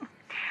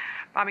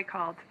 Bobby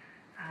called.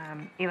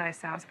 Eli's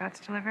sow's about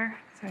to deliver,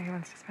 so he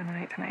wants to spend the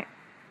night tonight.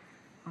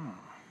 Oh,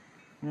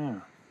 yeah.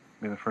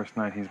 Be the first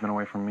night he's been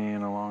away from me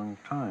in a long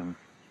time.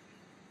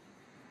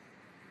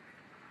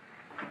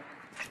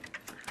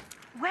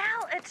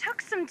 Well, it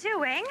took some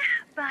doing,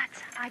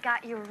 but I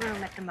got you a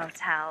room at the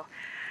motel.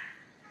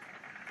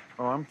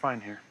 Oh, I'm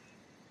fine here.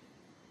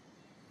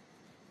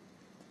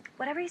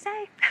 Whatever you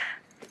say.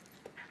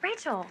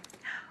 Rachel,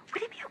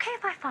 would it be okay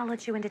if I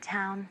followed you into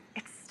town?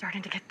 It's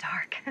starting to get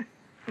dark.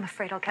 I'm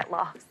afraid I'll get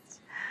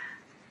lost.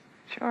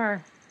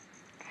 Sure.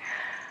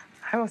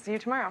 I will see you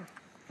tomorrow.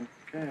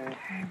 Okay.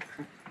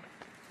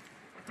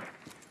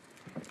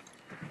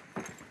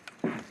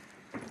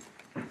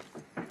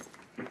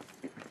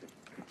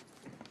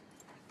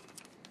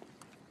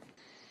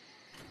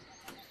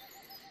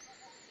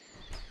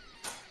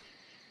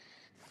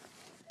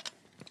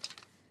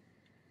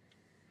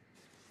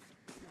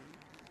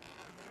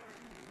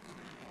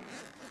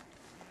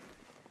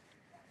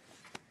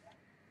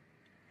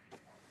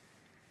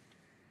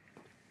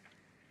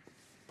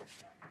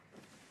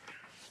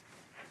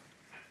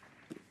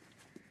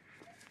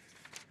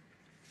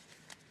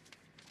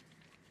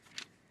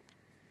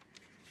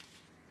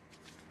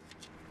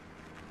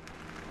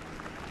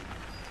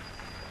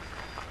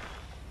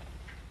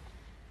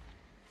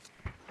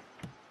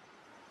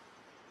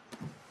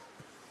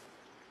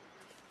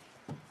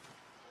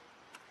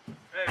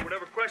 Hey,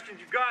 whatever questions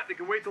you got, they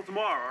can wait till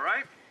tomorrow, all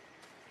right?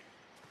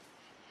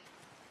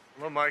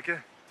 Hello,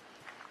 Micah.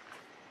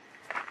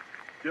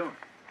 Dylan.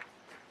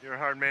 You're a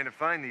hard man to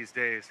find these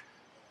days.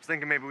 was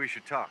thinking maybe we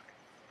should talk.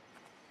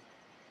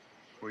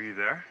 Were you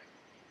there?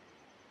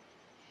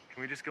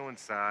 Can we just go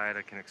inside?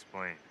 I can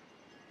explain.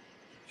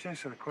 Just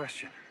answer the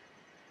question.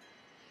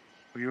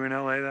 Were you in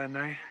LA that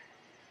night?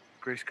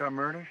 Grace got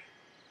murdered?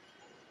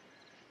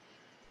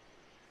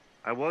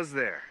 I was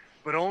there,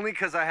 but only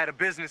because I had a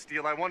business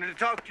deal I wanted to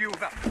talk to you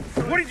about.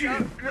 What did you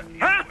do?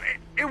 Huh?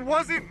 It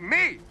wasn't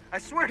me. I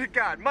swear to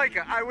God,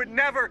 Micah, I would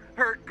never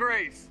hurt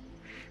Grace.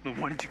 Then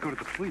why didn't you go to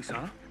the police,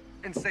 huh?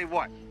 And say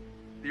what?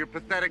 Your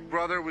pathetic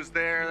brother was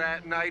there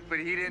that night, but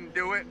he didn't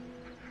do it?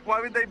 Why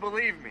would they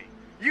believe me?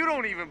 You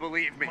don't even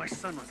believe me. My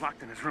son was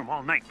locked in his room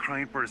all night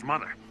crying for his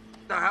mother.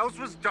 The house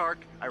was dark.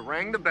 I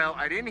rang the bell.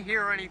 I didn't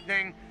hear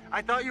anything.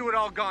 I thought you had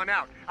all gone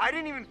out. I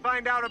didn't even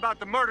find out about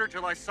the murder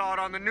till I saw it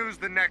on the news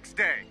the next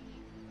day.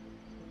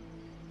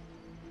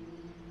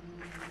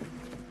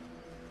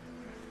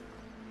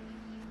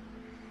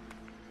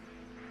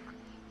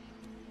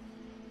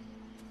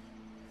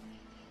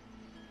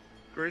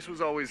 Grace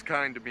was always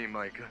kind to me,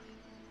 Micah.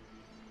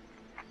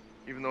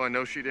 Even though I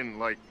know she didn't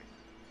like me.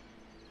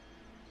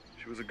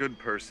 She was a good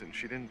person.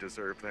 She didn't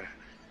deserve that.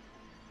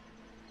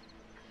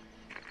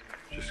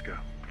 Just go.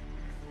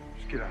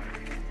 Just get out of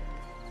here.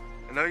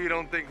 I know you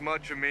don't think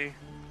much of me,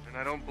 and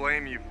I don't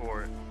blame you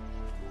for it.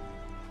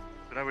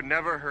 But I would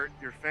never hurt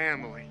your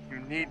family. You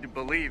need to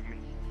believe me.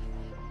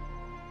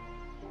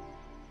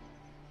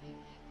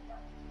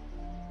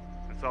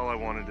 That's all I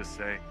wanted to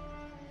say.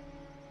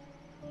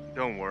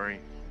 Don't worry.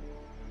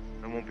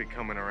 I won't be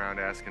coming around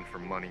asking for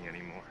money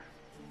anymore.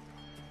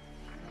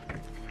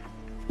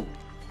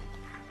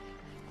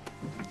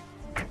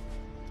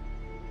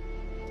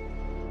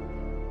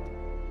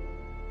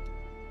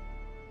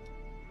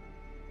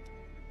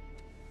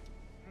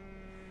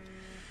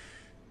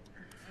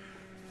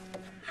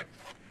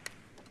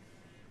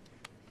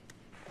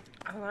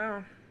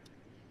 Hello.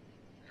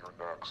 You're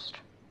next.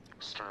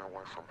 Stay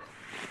away from him.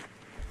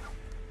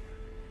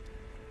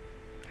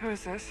 Who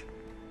is this?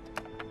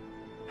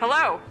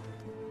 Hello?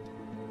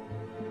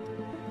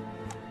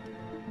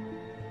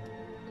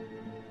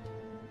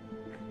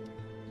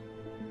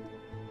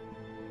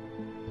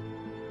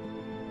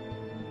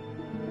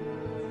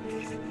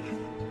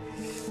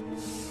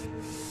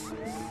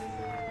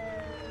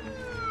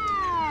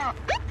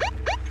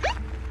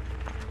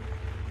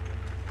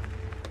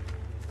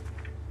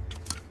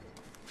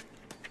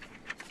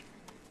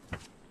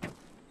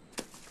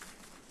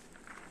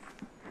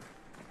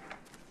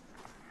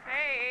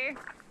 Hey,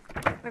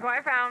 look what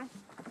I found.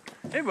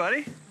 Hey,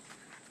 buddy.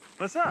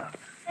 What's up?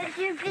 Where'd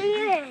you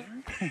be?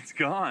 It's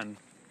gone.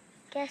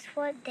 Guess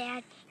what,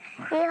 Dad?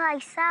 Eli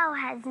Sau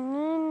has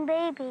 9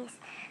 babies.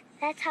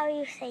 That's how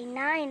you say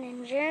 9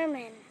 in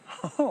German.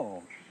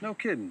 Oh, no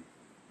kidding.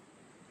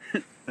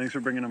 Thanks for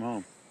bringing him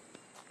home.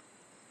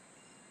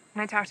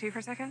 Can I talk to you for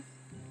a second?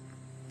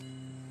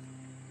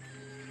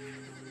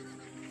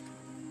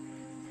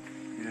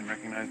 You didn't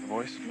recognize the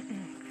voice?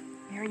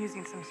 You're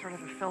using some sort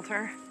of a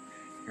filter,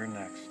 You're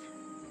next.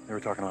 They were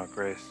talking about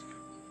Grace.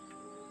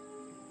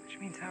 which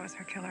means I was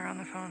her killer on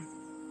the phone.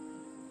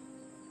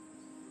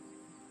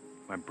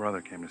 My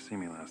brother came to see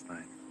me last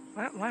night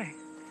What? Why?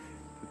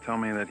 to tell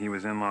me that he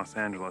was in Los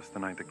Angeles the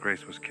night that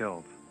Grace was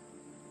killed.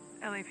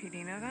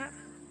 LAPD know that?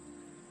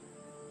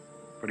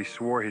 But he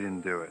swore he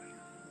didn't do it.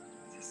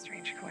 It's a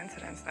strange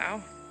coincidence,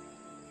 though.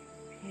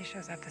 He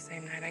shows up the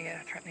same night I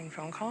get a threatening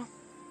phone call.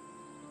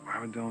 Why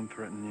would Dylan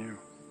threaten you?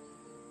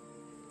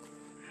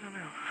 I don't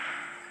know.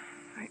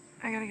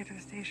 I gotta get to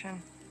the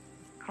station.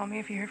 Call me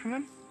if you hear from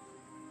him.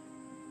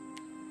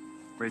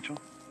 Rachel?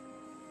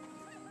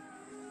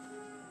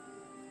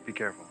 Be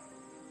careful.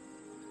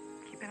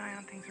 Keep an eye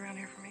on things around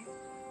here for me.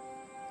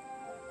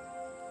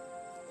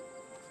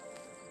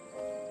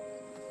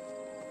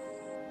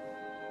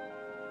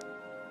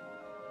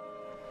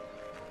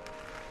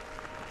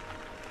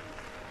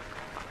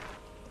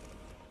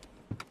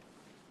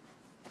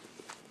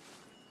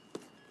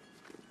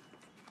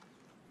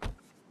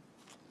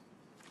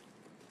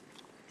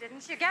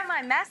 Didn't you get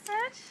my message?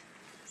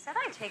 Said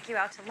I'd take you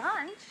out to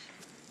lunch.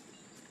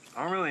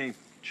 I don't really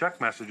check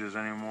messages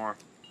anymore.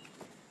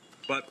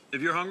 But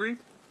if you're hungry,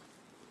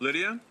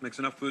 Lydia makes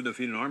enough food to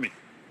feed an army.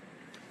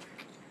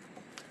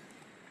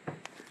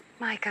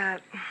 Micah,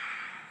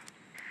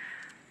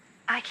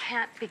 I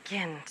can't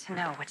begin to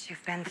know what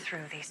you've been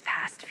through these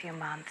past few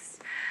months.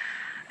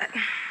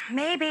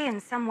 Maybe in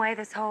some way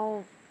this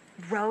whole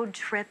road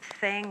trip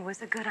thing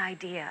was a good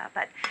idea,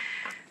 but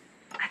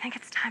I think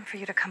it's time for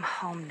you to come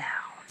home now.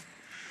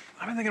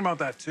 I've been thinking about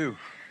that, too.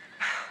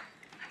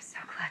 I'm so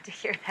glad to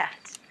hear that.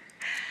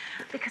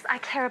 Because I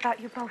care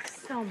about you both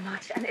so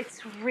much, and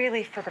it's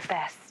really for the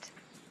best.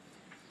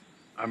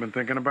 I've been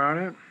thinking about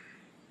it.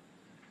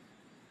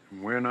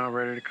 And we're not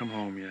ready to come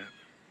home yet.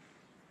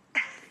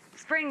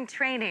 Spring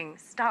training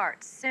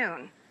starts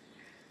soon.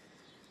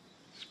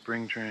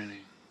 Spring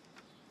training.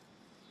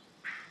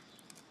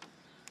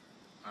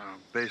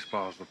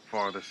 Baseball's the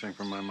farthest thing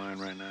from my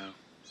mind right now.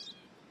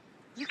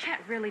 You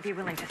can't really be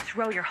willing to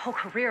throw your whole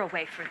career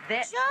away for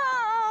this. Joe!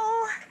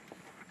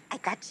 I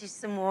got you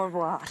some more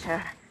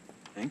water.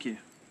 Thank you.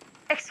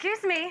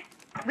 Excuse me.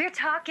 We're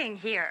talking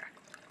here.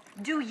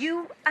 Do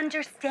you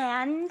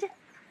understand?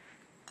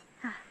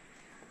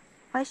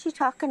 Why is she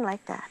talking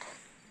like that?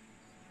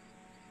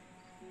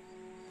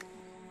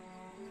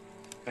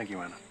 Thank you,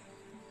 Anna.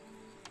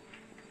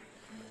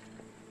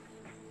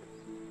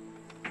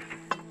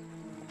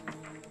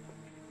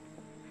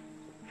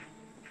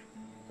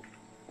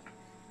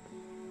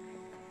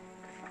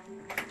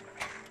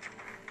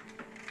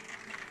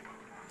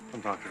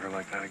 Don't talk to her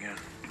like that again.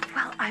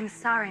 Well, I'm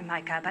sorry,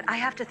 Micah, but I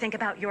have to think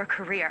about your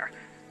career.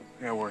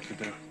 I got work to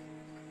do.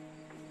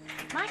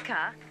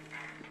 Micah?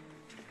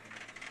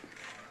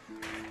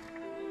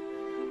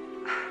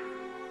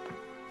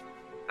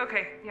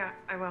 Okay, yeah,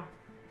 I will.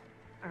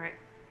 All right,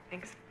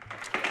 thanks.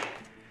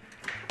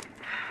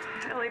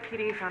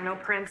 LAPD found no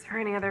prints or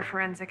any other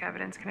forensic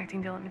evidence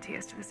connecting Dylan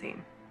Matias to the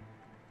scene.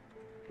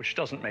 Which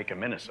doesn't make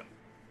him innocent.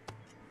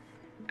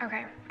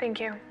 Okay, thank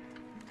you.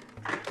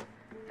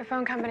 The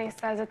phone company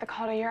says that the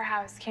call to your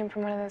house came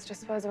from one of those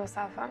disposable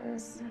cell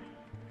phones.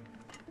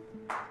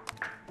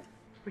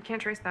 We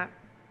can't trace that.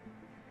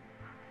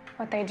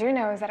 What they do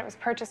know is that it was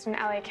purchased in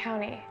LA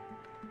County.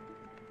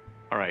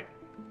 All right.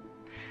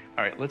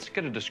 All right, let's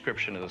get a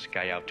description of this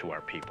guy out to our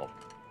people.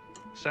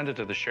 Send it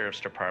to the sheriff's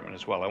department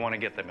as well. I want to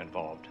get them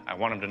involved. I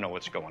want them to know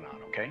what's going on,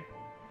 okay?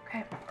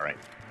 Okay. All right.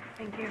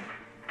 Thank you.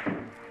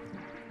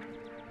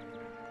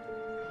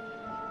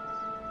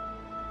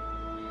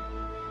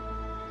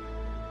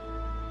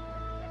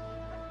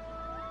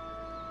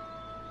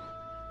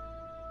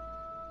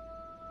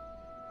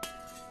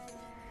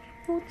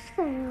 What's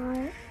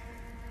that?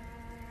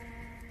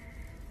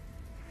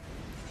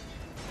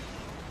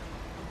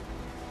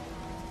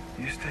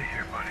 You stay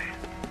here, buddy.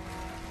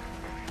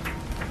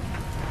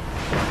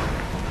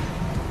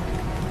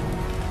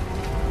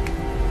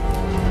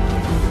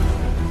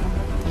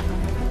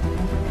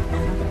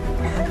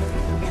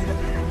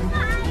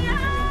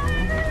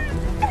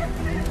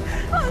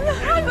 Anna,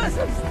 I was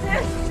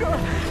upstairs to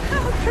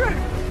help her.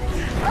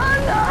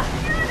 Anna!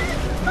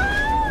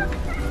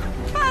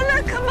 Anna,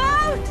 come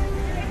out!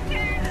 I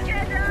can't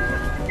get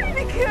out.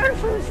 Be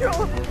careful, Joe.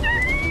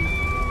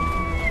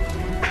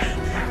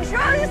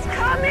 Joe is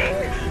coming.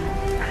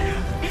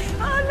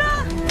 Anna!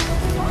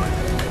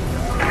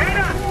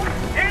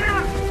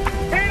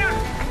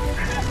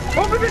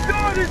 Open the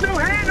door! There's no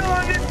handle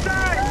on this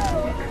side!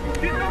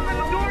 Just open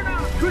the door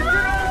now! Push it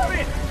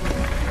open!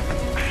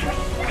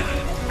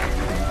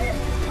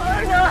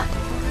 Anna!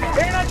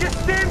 Anna, just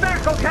stand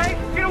back, okay?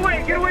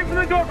 Get away from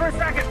the door for a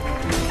second!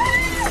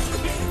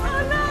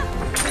 Anna!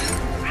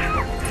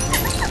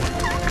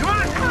 Come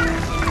on!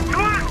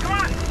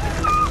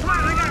 I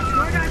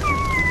got you!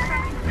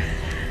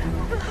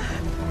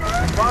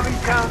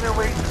 Mommy's down there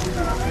waiting for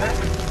you, okay?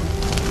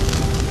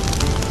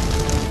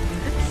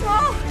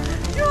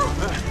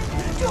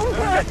 Joe,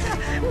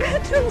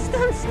 bedroom's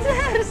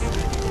downstairs.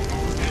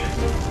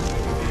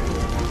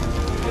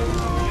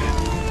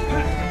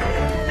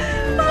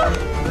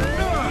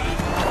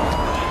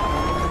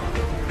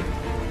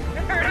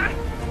 Gerda,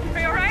 are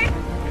you all right?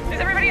 Is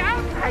everybody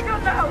out? I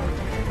don't know.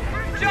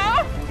 Joe?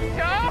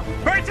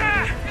 Berta!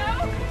 Joe?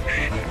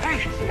 Hey!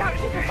 She's out.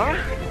 Huh?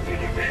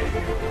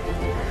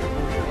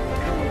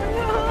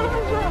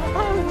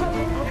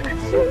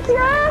 She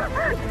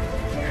can't.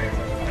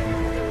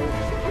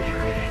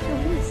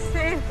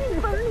 Save me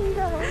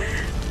now.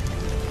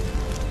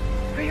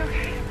 Are you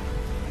okay?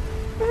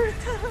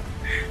 Berta.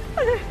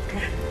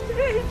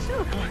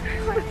 Rachel.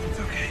 It's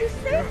okay. You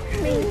saved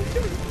me.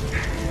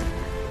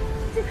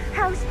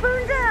 House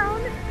burned down.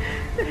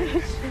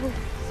 Rachel.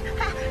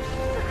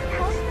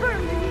 House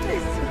burned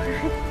this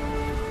way.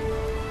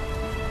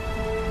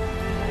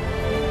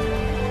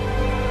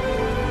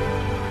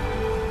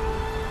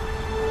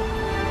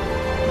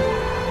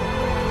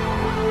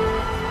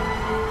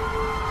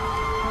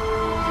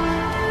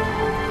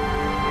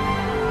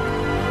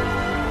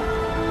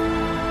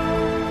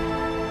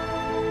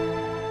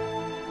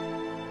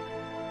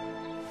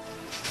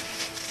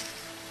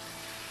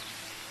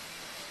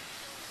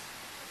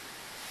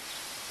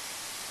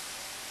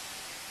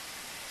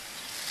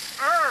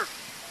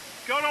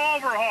 Go to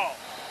overhaul.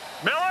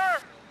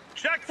 Miller,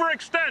 check for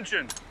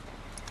extension.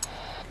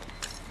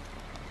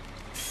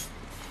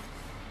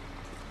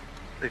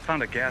 They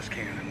found a gas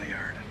can in the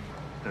yard.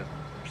 The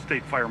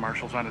state fire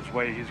marshal's on his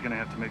way. He's gonna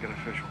have to make it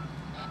official.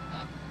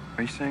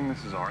 Are you saying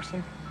this is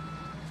arson?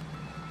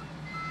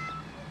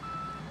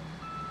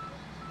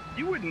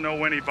 You wouldn't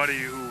know anybody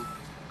who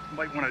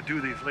might want to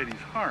do these ladies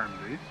harm,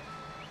 do you?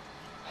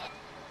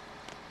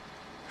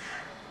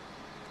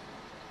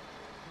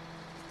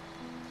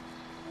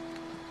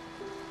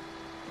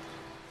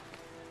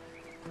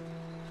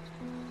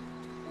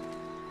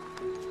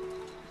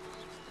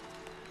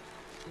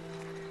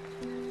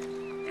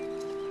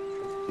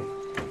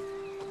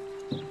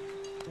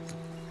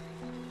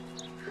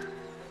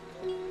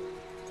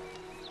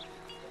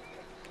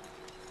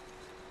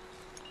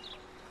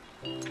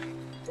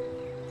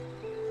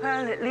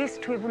 Well, at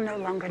least we will no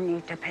longer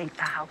need to paint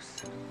the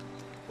house.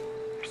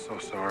 I'm so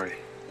sorry.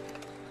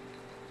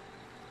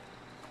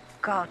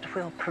 God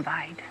will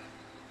provide.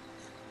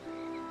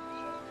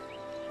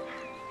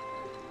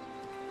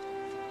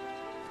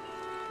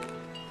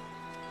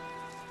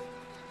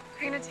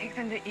 I'm gonna take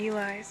them to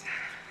Eli's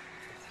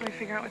until we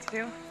figure out what to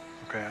do.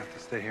 Okay, I have to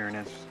stay here and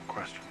answer some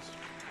questions.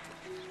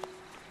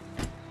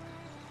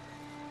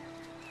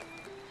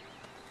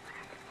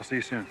 I'll see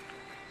you soon.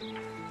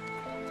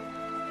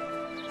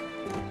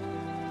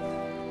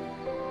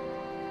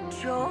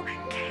 Joe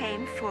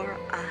came for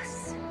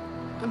us.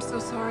 I'm so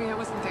sorry I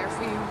wasn't there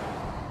for you.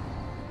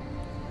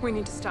 We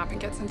need to stop and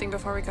get something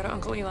before we go to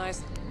Uncle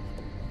Eli's.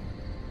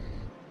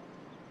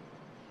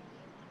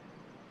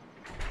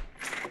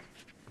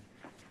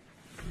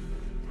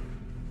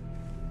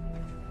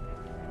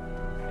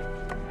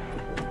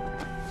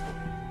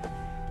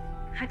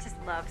 I just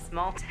love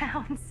small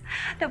towns.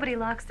 Nobody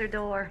locks their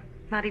door,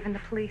 not even the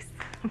police.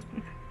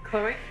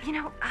 Chloe? You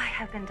know, I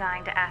have been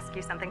dying to ask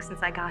you something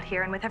since I got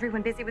here, and with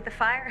everyone busy with the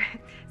fire,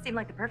 it seemed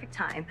like the perfect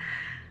time.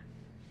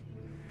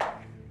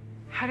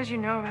 How did you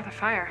know about the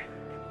fire?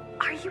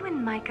 Are you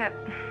and Micah,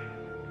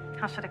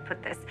 how should I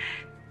put this,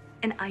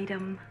 an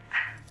item?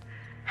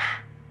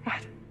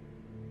 What?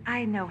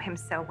 I know him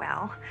so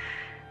well,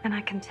 and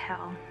I can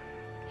tell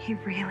he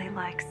really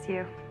likes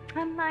you.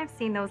 And I've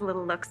seen those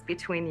little looks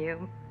between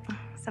you.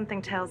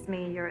 Something tells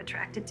me you're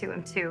attracted to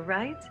him too,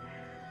 right?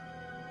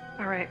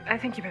 All right, I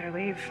think you better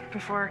leave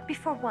before...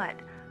 Before what?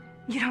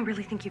 You don't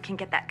really think you can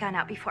get that gun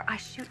out before I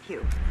shoot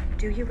you,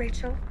 do you,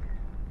 Rachel?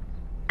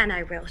 And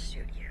I will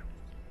shoot you.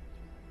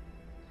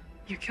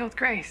 You killed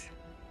Grace.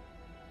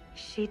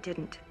 She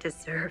didn't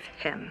deserve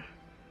him.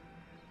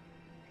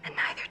 And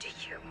neither do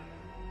you.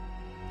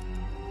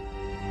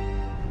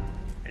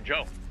 Hey,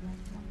 Joe.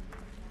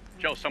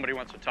 Joe, somebody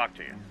wants to talk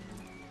to you.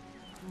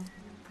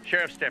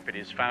 Sheriff's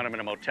deputies found him in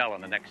a motel in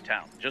the next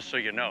town. Just so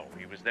you know,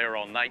 he was there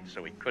all night,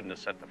 so he couldn't have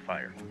set the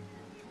fire.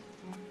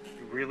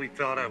 You really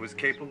thought I was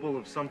capable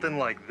of something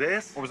like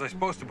this? What was I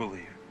supposed to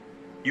believe?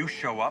 You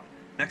show up.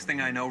 Next thing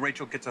I know,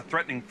 Rachel gets a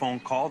threatening phone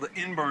call. The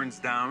inn burns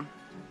down.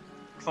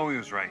 Chloe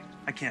was right.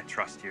 I can't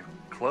trust you.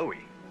 Chloe?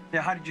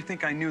 Yeah, how did you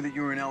think I knew that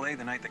you were in L.A.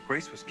 the night that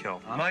Grace was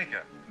killed, huh?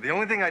 Micah, the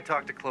only thing I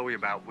talked to Chloe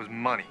about was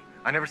money.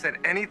 I never said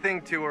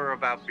anything to her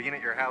about being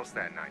at your house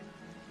that night.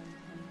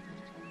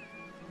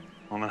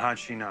 Well, then how'd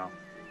she know?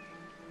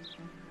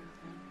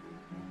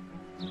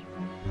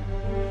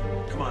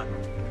 Come on.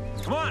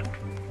 Come on!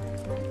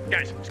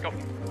 Guys, let's go.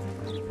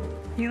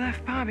 You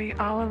left Bobby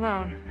all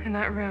alone in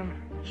that room.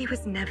 He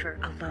was never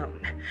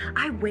alone.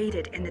 I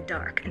waited in the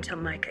dark until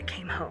Micah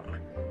came home.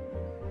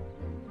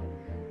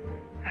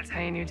 That's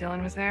how you knew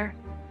Dylan was there?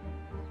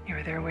 You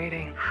were there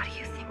waiting. How do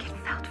you think it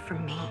felt for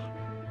me?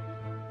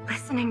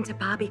 Listening to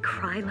Bobby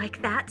cry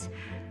like that?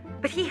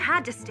 But he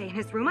had to stay in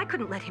his room. I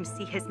couldn't let him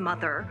see his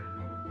mother.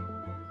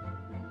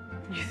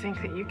 You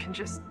think that you can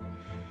just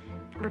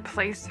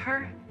replace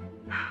her?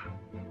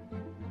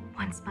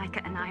 Once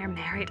Micah and I are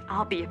married,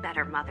 I'll be a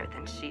better mother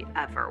than she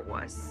ever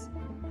was.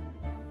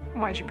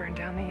 Why'd you burn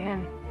down the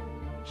inn?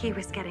 He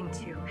was getting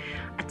too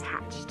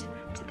attached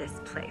to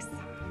this place.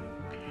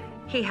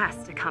 He has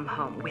to come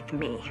home with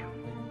me.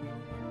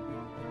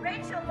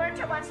 Rachel,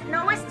 Berta wants to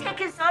know what's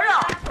taking so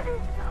long.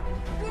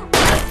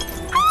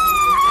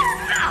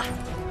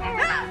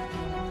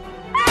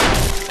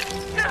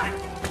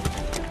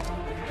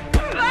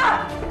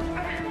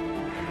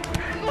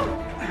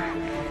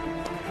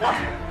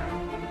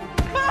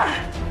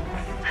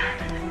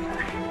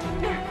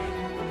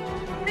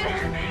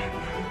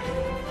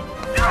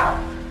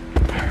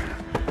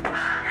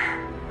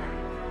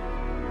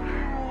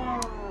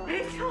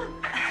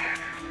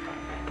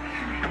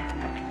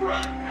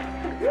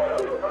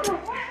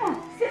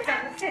 Sit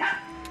down, sit.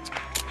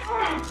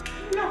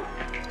 No.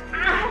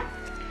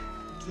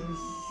 Do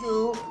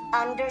you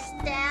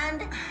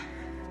understand?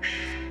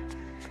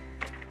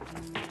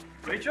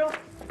 Rachel?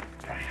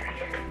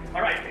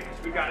 All right, babies,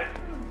 we got it.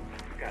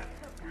 We got it.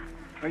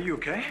 Are you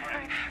okay?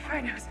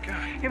 Fine, it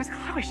was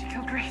Chloe. She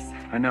killed Grace.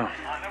 I know. No,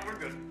 we're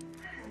good.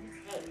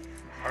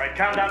 All right,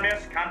 calm down,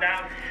 miss. Calm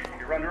down.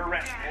 You're under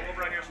arrest. Roll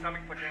over on your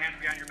stomach. Put your hands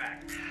behind your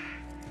back.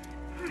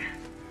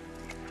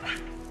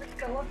 Let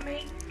go of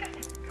me.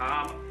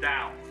 Calm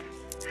down.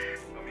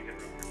 Let me get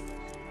room.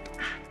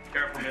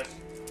 Careful, miss.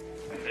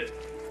 That's it.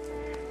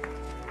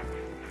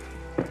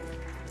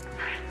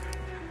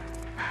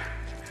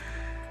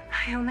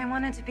 I only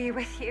wanted to be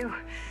with you.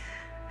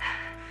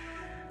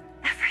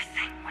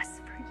 Everything was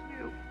for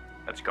you.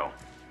 Let's go.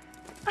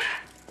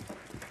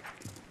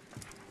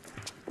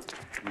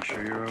 You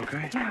sure you're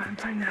okay? Yeah, I'm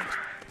fine now.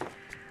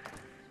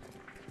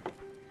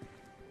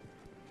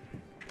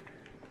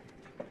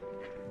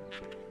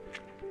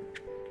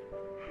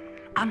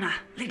 Anna,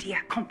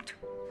 Lydia, kommt.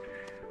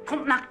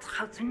 Kommt nach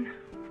draußen.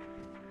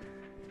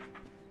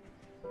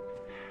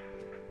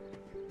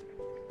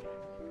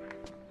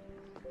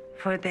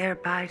 For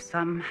thereby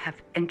some have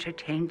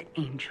entertained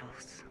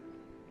angels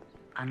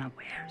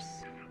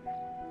unawares.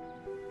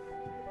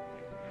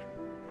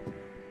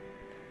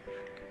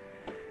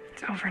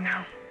 It's over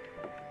now.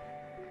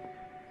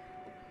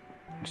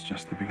 It's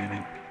just the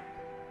beginning.